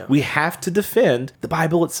 Yeah. We have to defend the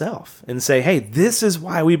Bible itself and say, hey, this is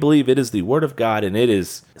why we believe it is the Word of God and it is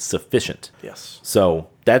sufficient. Yes. So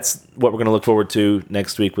that's what we're going to look forward to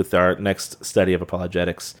next week with our next study of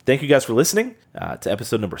apologetics. Thank you guys for listening to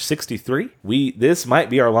episode number 63. This might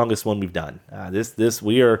be our longest one we've done.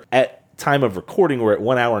 We are at time of recording, we're at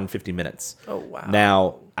 1 hour and 50 minutes. Oh, wow.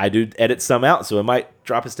 Now, I do edit some out, so it might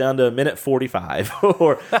drop us down to a minute 45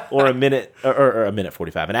 or a minute or a minute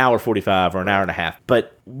 45, an hour 45 or an hour and a half.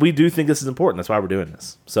 But we do think this is important. That's why we're doing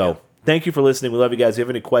this. So thank you for listening. We love you guys. If you have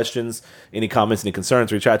any questions, any comments, any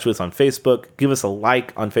concerns, reach out to us on Facebook. Give us a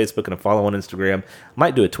like on Facebook and a follow on Instagram.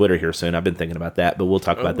 Might do a Twitter here soon. I've been thinking about that, but we'll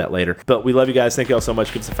talk about that later. But we love you guys. Thank you all so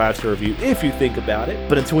much. Give us a 5-star review if you think about it.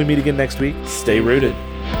 But until we meet again next week, stay rooted.